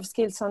lacking a lot of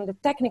skills on the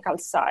technical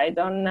side,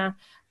 on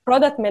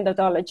product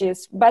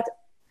methodologies, but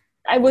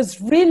I was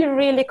really,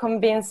 really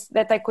convinced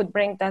that I could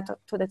bring that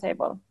to the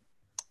table.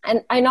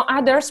 And I know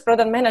others,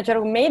 product manager,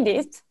 who made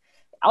it,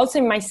 also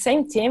in my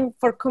same team,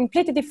 for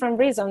completely different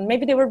reasons.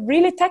 Maybe they were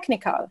really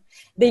technical.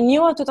 They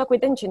knew how to talk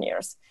with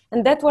engineers.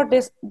 And that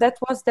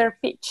was their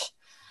pitch.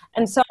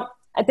 And so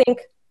I think,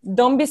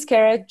 don't be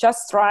scared,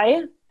 just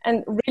try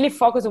and really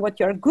focus on what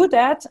you're good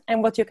at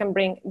and what you can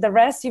bring. The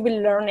rest, you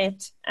will learn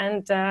it.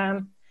 And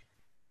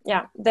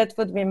that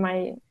would be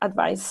my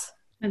advice.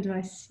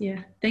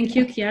 Yeah. Thank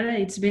you, Chiara.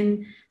 It's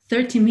been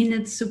 30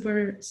 minutes,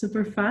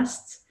 super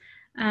fast.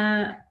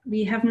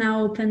 We have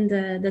now opened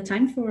the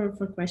time for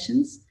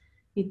questions.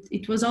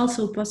 It was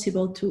also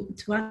possible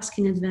to ask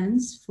in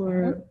advance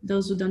for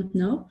those who don't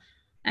know.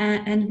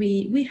 And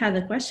we had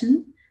a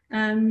question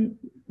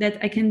that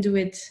I can do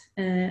it.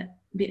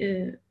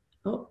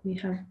 We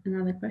have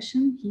another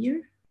question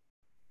here.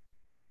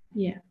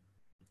 Yeah.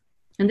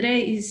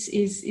 Andre is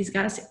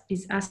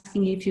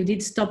asking if you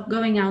did stop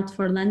going out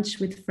for lunch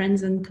with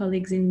friends and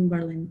colleagues in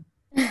Berlin.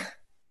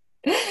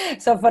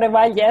 So for a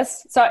while,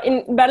 yes. So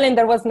in Berlin,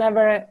 there was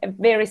never a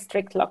very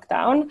strict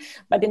lockdown,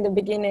 but in the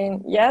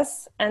beginning,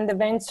 yes. And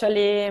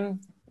eventually,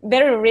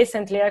 very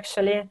recently,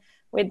 actually,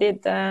 we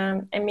did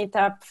a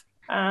meetup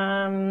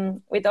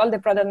with all the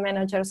product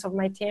managers of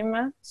my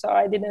team. So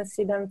I didn't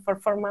see them for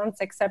 4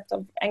 months, except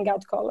of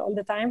Hangout call all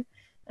the time.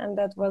 And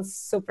that was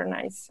super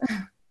nice.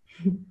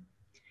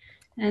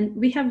 And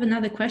we have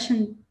another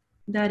question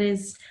that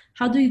is,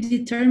 how do you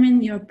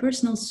determine your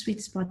personal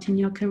sweet spot in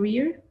your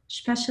career,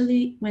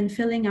 especially when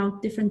filling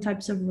out different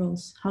types of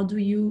roles? How do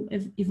you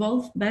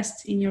evolve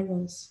best in your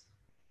roles?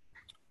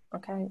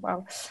 Okay,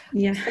 wow.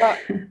 Yeah. So,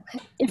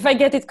 if I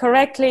get it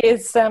correctly,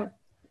 is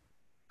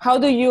how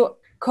do you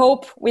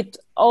cope with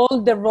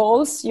all the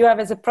roles you have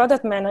as a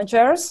product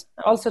manager,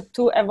 also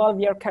to evolve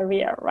your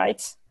career,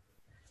 right?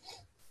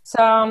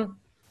 So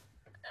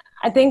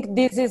I think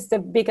this is the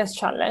biggest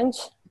challenge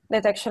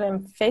that actually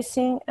I'm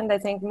facing, and I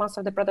think most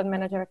of the product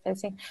managers are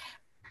facing.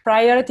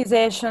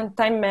 Prioritization,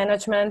 time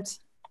management,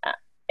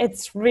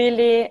 it's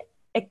really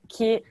a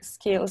key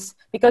skills,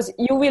 because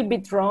you will be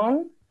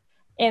drawn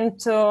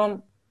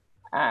into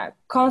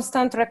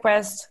constant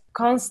requests,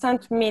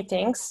 constant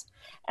meetings,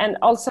 and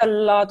also a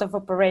lot of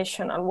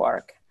operational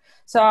work.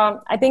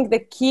 So I think the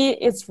key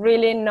is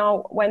really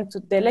know when to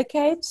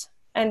delegate,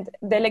 and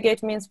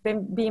delegate means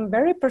being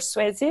very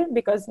persuasive,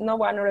 because no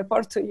one will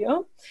report to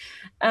you.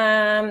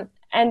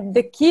 And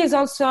the key is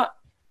also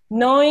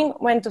knowing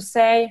when to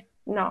say,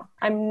 no,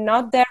 I'm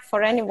not there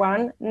for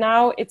anyone.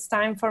 Now it's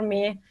time for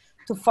me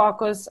to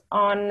focus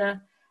on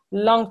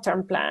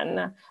long-term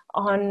plan,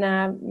 on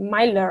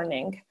my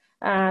learning.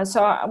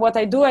 So what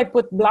I do, I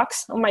put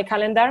blocks on my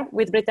calendar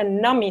with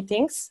written no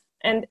meetings.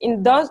 And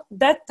in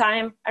that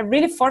time, I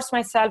really force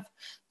myself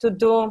to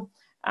do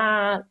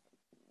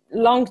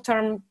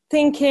long-term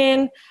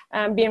thinking,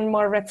 being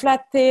more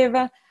reflective,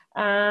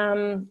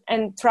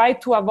 and try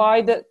to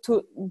avoid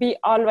to be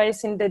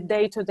always in the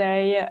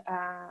day-to-day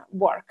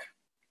work.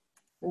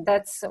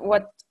 That's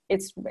what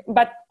it's,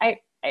 but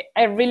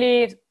I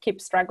really keep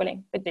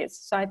struggling with this.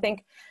 So I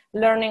think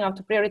learning how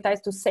to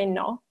prioritize, to say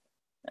no,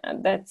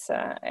 that's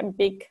a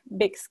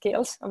big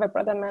skills of a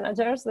product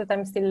manager that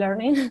I'm still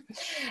learning.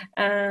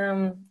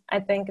 I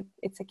think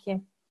it's a key.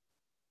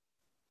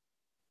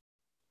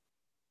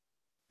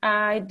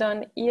 I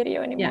don't hear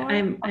you anymore.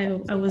 Yeah,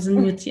 I was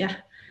on mute, yeah.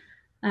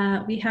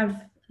 We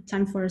have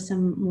time for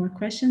some more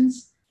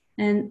questions.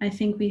 And I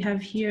think we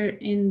have here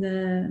in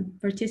the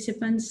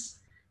participants,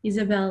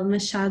 Isabel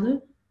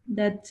Machado,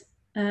 that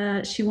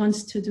she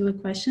wants to do a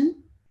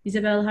question.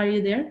 Isabel, are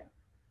you there?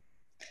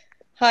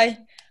 Hi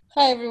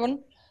everyone.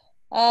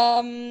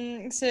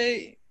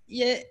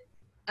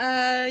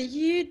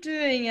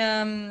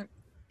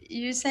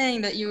 You're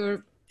saying that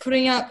you're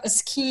putting up a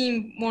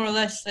scheme, more or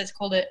less, let's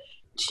call it,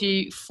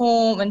 to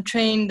form and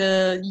train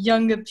the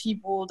younger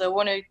people that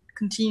want to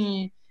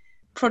continue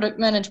product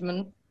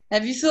management.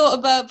 Have you thought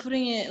about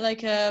putting it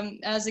like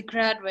as a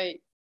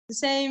graduate, the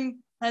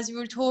same as you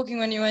were talking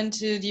when you went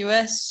to the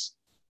US,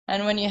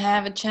 and when you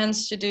have a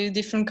chance to do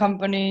different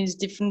companies,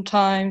 different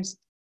times,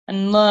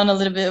 and learn a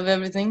little bit of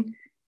everything?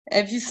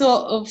 Have you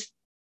thought of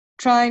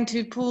trying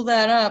to pull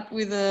that up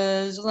with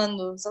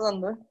Zalando?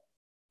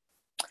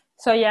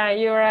 So yeah,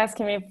 you were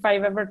asking me if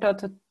I've ever thought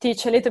to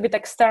teach a little bit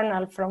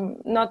external from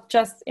not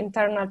just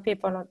internal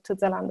people to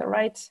Zalando,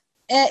 right?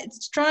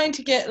 It's trying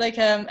to get like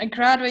a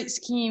graduate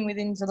scheme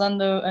within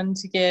Zalando, and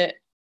to get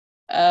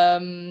a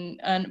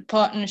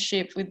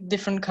partnership with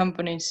different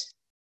companies.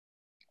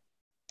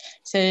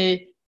 So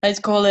let's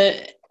call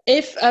it.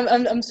 If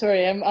I'm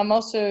sorry, I'm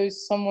also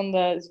someone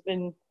that's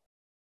been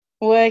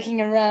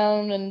working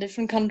around in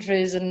different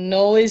countries and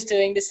always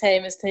doing the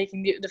same as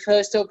taking the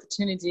first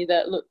opportunity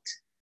that looked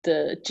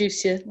the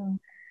juicier.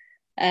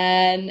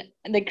 And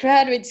the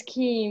graduate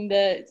scheme,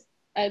 that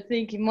I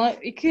think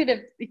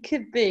it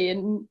could be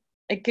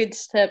a good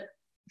step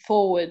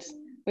forward,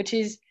 which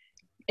is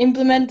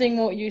implementing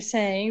what you're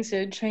saying,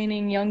 so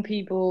training young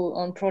people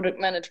on product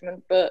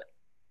management, but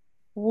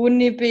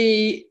wouldn't it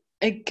be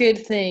a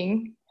good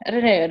thing? I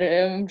don't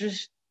know, I'm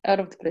just out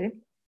of the blue.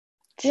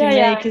 To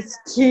make a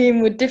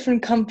scheme with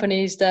different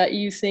companies that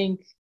you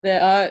think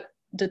there are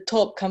the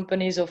top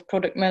companies of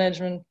product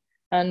management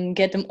and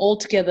get them all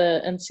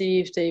together and see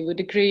if they would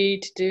agree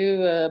to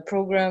do a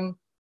program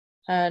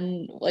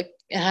and like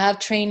have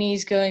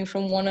trainees going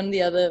from one and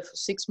the other for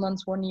 6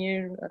 months, 1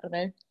 year, I don't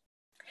know,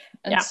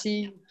 and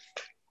see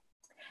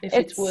if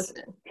it's worth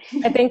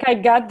it. I think I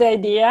got the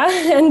idea,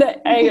 and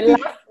I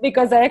laughed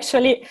because I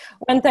actually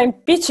one time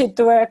pitched it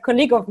to a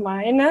colleague of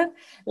mine.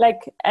 Like,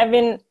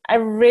 I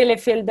really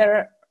feel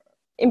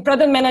in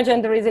product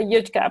management there is a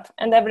huge gap,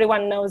 and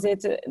everyone knows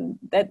it.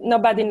 That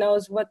nobody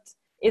knows what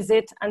is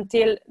it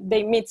until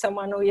they meet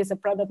someone who is a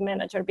product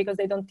manager, because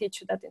they don't teach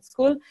you that in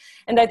school.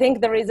 And I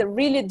think there is a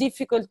really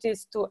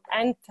difficulties to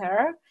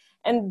enter,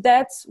 and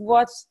that's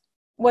what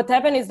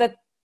happened is that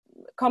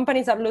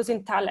companies are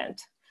losing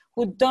talent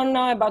who don't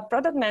know about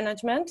product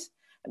management.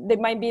 They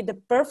might be the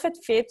perfect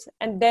fit,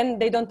 and then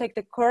they don't take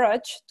the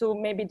courage to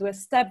maybe do a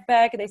step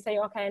back. They say,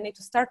 okay, I need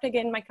to start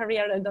again my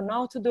career. I don't know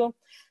how to do.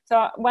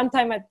 So one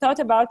time I thought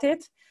about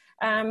it.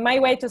 My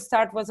way to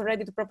start was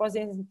already to propose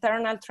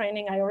internal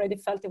training. I already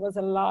felt it was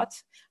a lot.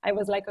 I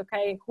was like,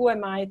 okay, who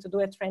am I to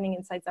do a training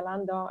inside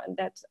Zalando? And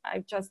that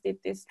I just did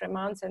this 3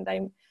 months, and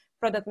I'm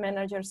product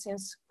manager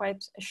since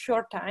quite a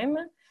short time.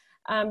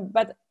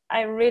 But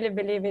I really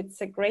believe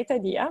it's a great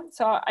idea.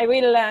 So I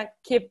will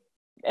keep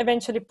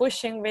eventually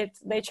pushing with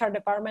the HR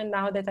department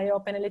now that I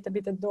open a little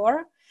bit the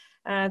door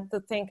to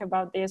think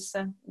about this.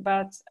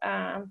 But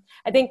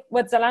I think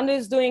what Zalando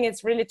is doing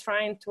is really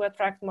trying to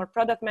attract more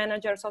product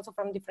managers also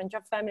from different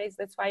job families.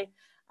 That's why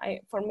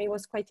for me it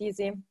was quite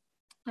easy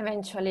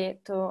eventually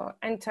to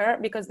enter,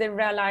 because they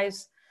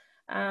realize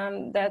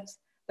that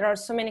there are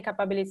so many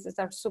capabilities that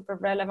are super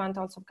relevant,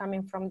 also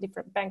coming from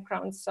different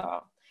backgrounds.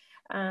 So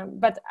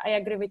but I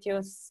agree with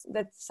you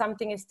that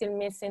something is still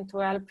missing to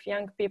help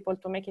young people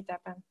to make it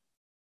happen.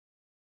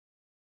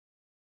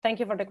 Thank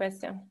you for the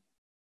question.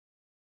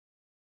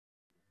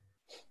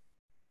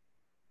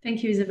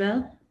 Thank you,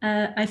 Isabel.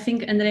 I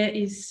think Andrea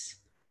is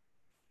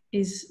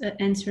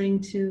answering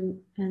to,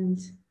 and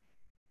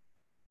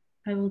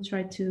I will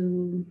try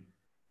to.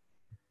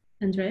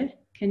 Andrea,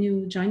 can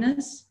you join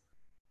us?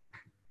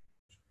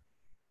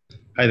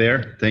 Hi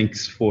there.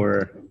 Thanks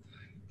for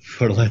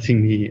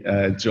letting me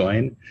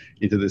join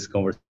into this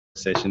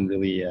conversation.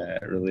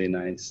 Really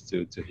nice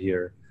to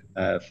hear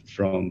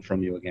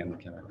from you again,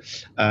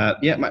 Chiara.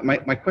 Yeah,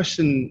 my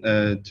question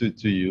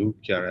to you,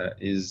 Chiara,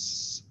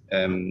 is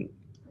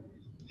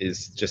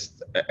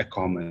just a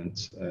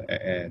comment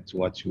to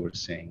what you were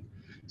saying.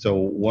 So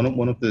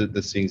one of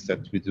the things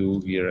that we do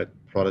here at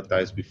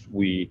Productize,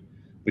 we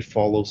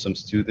follow some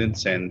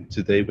students, and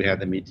today we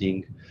had a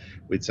meeting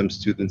with some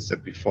students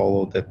that we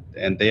follow,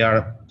 and they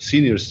are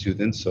senior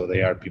students, so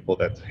they are people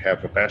that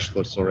have a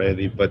bachelor's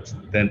already, but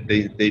then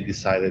they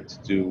decided to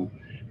do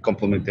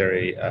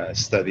complementary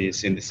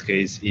studies, in this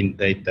case in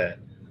data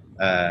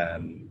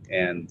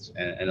and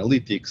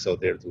analytics. So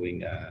they're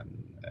doing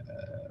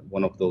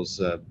one of those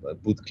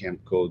bootcamp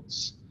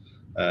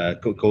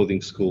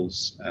coding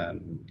schools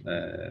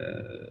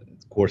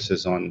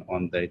courses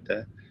on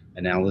data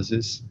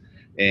analysis.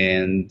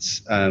 And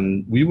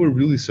we were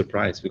really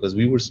surprised, because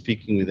we were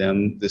speaking with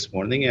them this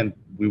morning and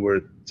we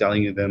were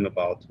telling them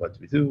about what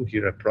we do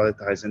here at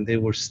Productize, and they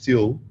were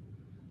still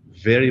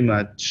very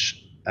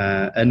much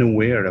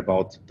unaware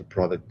about the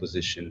product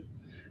position.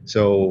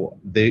 So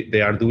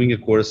they are doing a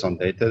course on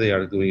data. They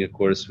are doing a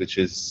course which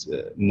is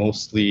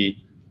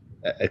mostly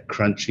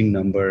crunching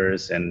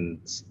numbers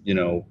and,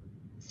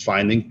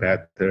 finding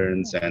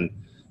patterns and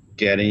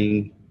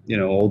getting,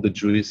 all the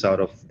juice out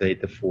of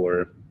data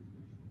for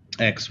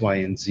X, Y,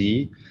 and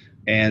Z.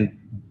 And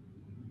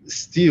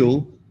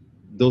still,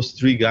 those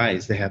three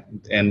guys,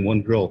 and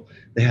one girl,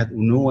 they had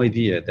no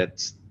idea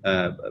that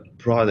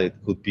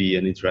product could be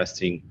an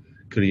interesting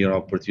career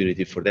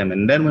opportunity for them.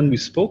 And then when we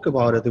spoke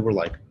about it, they were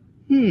like,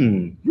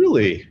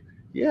 really?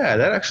 Yeah,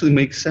 that actually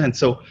makes sense.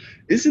 So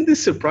isn't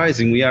this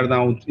surprising? We are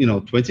now,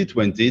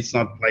 2020. It's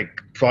not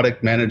like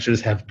product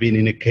managers have been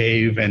in a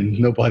cave and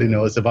nobody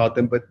knows about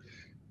them, but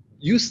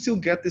you still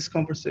get these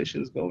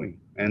conversations going.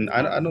 And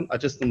I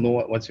just don't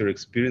know what's your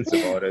experience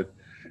about it.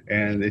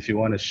 And if you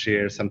want to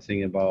share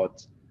something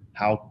about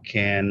how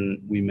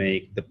can we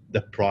make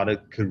the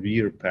product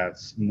career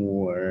paths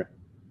more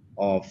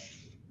of,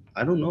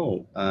 I don't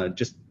know,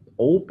 just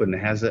open,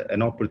 has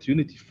an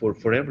opportunity for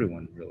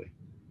everyone, really,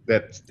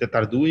 that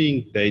are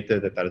doing data,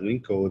 that are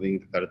doing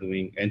coding, that are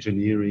doing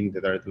engineering,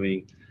 that are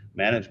doing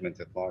management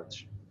at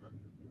large.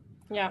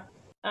 Yeah,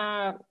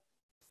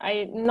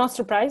 I'm not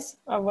surprised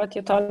of what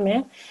you told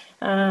me.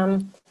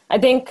 I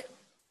think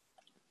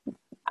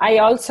I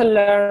also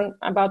learned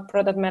about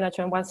product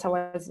management once I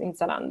was in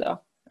Zalando,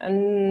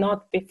 and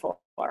not before.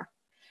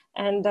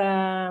 And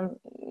I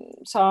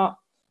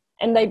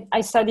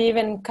studied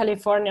even in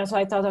California, so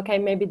I thought, okay,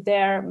 maybe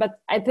there. But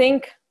I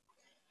think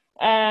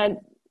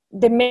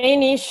the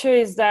main issue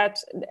is that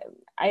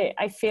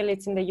I feel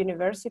it's in the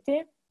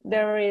university.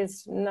 There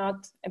is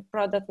not a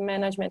product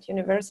management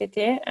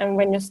university. And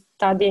when you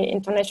study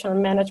international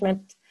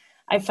management,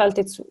 I felt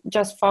it's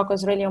just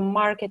focused really on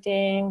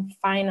marketing,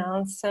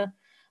 finance,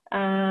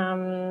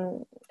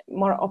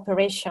 more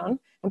operation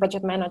and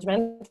project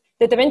management,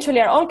 that eventually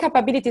are all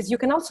capabilities you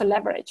can also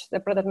leverage the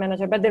product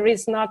manager, but there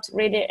is not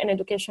really an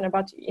education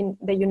about in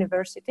the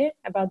university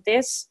about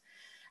this.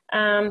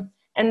 And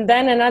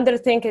then another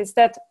thing is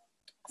that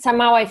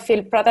somehow I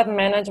feel product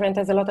management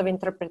has a lot of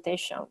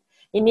interpretation.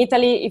 In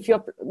Italy, if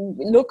you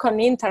look on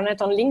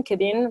internet, on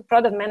LinkedIn,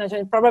 product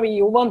management, probably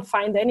you won't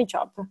find any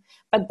job.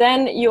 But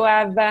then you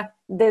have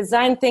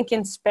design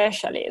thinking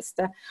specialist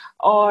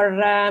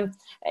or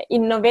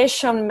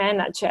innovation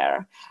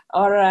manager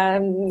or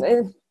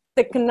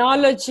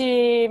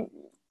technology.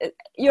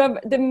 You have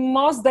the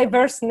most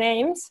diverse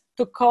names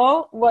to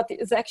call what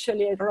is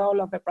actually a role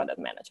of a product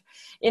manager.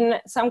 In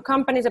some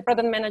companies, a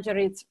product manager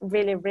is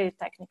really, really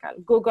technical.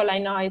 Google, I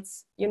know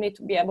you need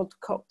to be able to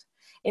code.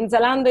 In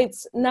Zalando,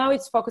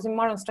 it's focusing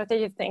more on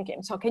strategic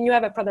thinking. So can you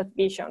have a product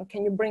vision?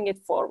 Can you bring it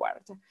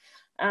forward?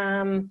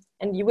 And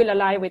you will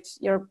align with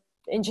your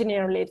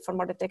engineer lead for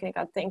more the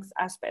technical things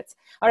aspects.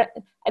 Or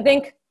I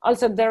think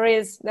also there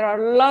are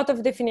a lot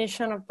of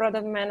definition of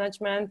product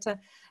management.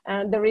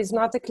 There is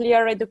not a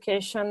clear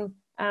education.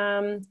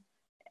 I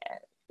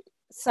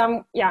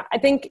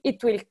think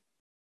it will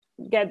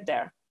get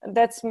there.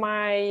 That's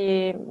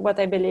what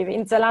I believe.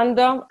 In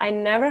Zalando, I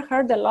never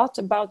heard a lot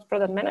about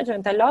product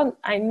management.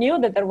 I knew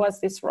that there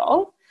was this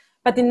role,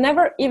 but it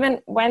never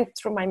even went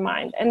through my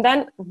mind. And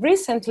then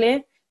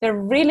recently, they're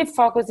really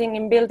focusing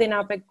in building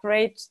up a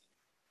great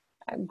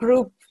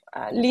group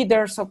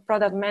leaders of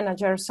product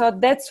managers. So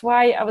that's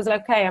why I was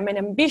like, okay, I'm an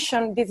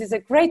ambition. This is a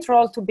great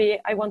role to be.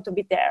 I want to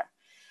be there.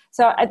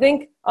 So I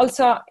think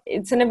also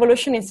it's an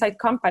evolution inside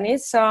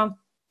companies. So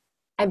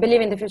I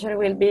believe in the future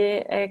will be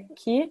a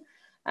key.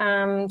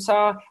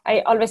 So I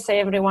always say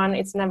everyone,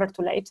 it's never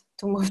too late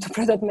to move to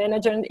product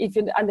management if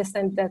you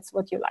understand that's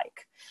what you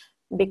like,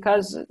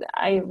 because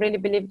I really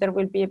believe there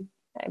will be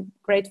a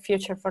great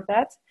future for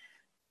that.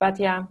 But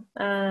yeah,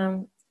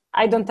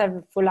 I don't have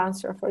a full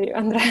answer for you,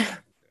 Andrea.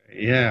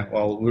 Yeah,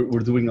 well, we're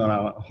doing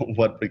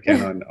what we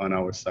can on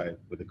our side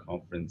with the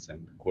conference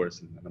and the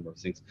course and a number of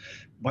things.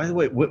 By the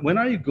way, when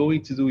are you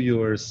going to do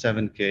your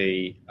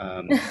 7K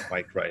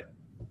bike ride?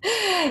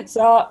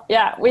 So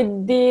yeah, we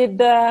did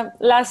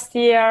last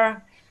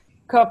year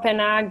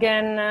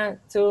Copenhagen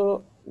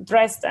to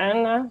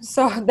Dresden.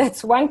 So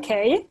that's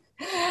 1K.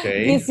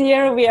 Okay. This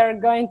year we are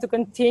going to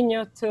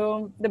continue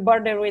to the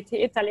border with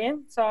Italy.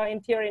 So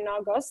in theory in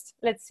August.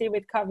 Let's see,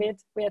 with COVID,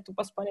 we had to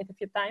postpone it a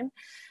few times.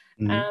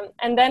 Mm-hmm.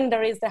 And then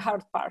there is the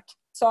hard part.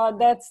 So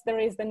there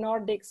is the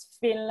Nordics,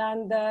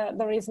 Finland.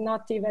 There is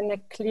not even a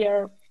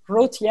clear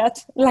route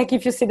yet. Like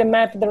if you see the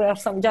map, there are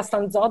some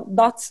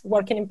dots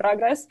working in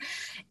progress.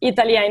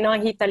 Italy, I know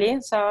Italy,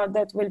 so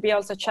that will be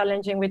also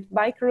challenging with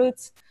bike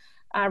routes,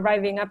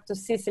 arriving up to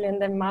Sicily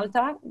and then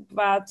Malta.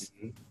 But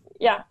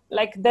yeah,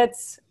 like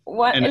that's a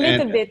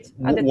little bit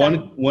at the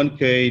time.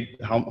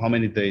 1K, how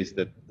many days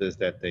does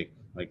that take?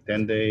 Like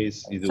 10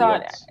 days? You do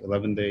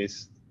 11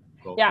 days?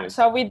 Yeah,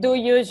 so we do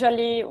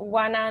usually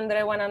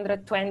 100,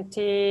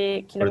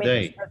 120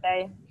 kilometers per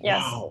day.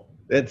 Yes. Wow.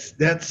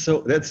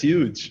 That's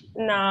huge.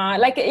 No,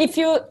 like if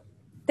you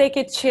take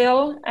it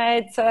chill,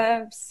 it's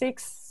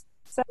 6-7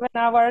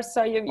 hours,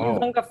 so you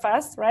don't go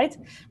fast, right?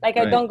 Like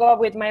I don't go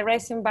with my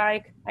racing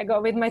bike, I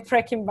go with my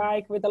trekking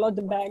bike with a lot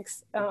of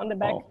bags on the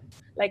back.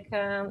 Like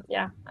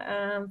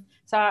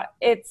so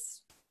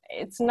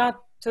it's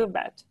not too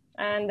bad,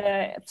 and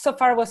so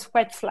far was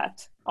quite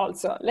flat.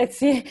 Also, let's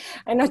see.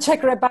 I know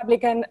Czech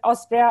Republic and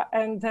Austria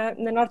and the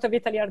north of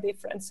Italy are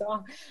different,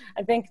 so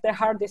I think the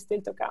hard is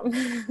still to come.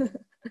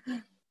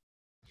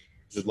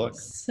 Good luck.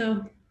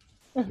 So,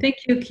 thank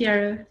you,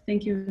 Chiara.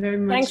 Thank you very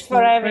much. Thanks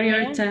for having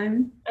your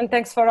time, and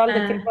thanks for all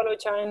the people who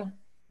joined.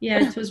 Yeah,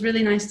 it was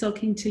really nice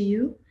talking to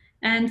you.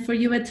 And for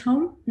you at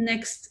home,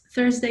 next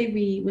Thursday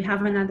we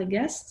have another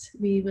guest.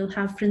 We will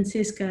have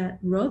Franziska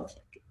Roth,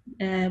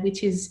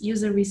 which is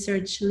user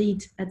research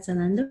lead at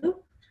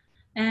Zalando.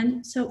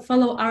 And so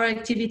follow our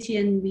activity,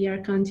 and we are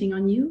counting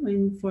on you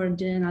and for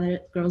another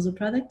Girls Who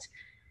Product.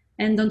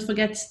 And don't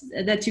forget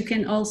that you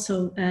can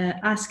also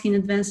ask in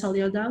advance all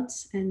your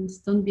doubts, and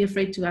don't be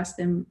afraid to ask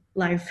them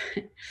live.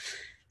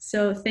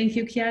 So thank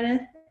you, Chiara.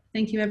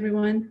 Thank you,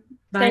 everyone.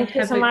 Bye. Thank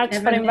you so much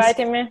for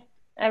inviting me.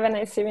 Have a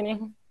nice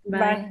evening. Bye.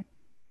 Bye.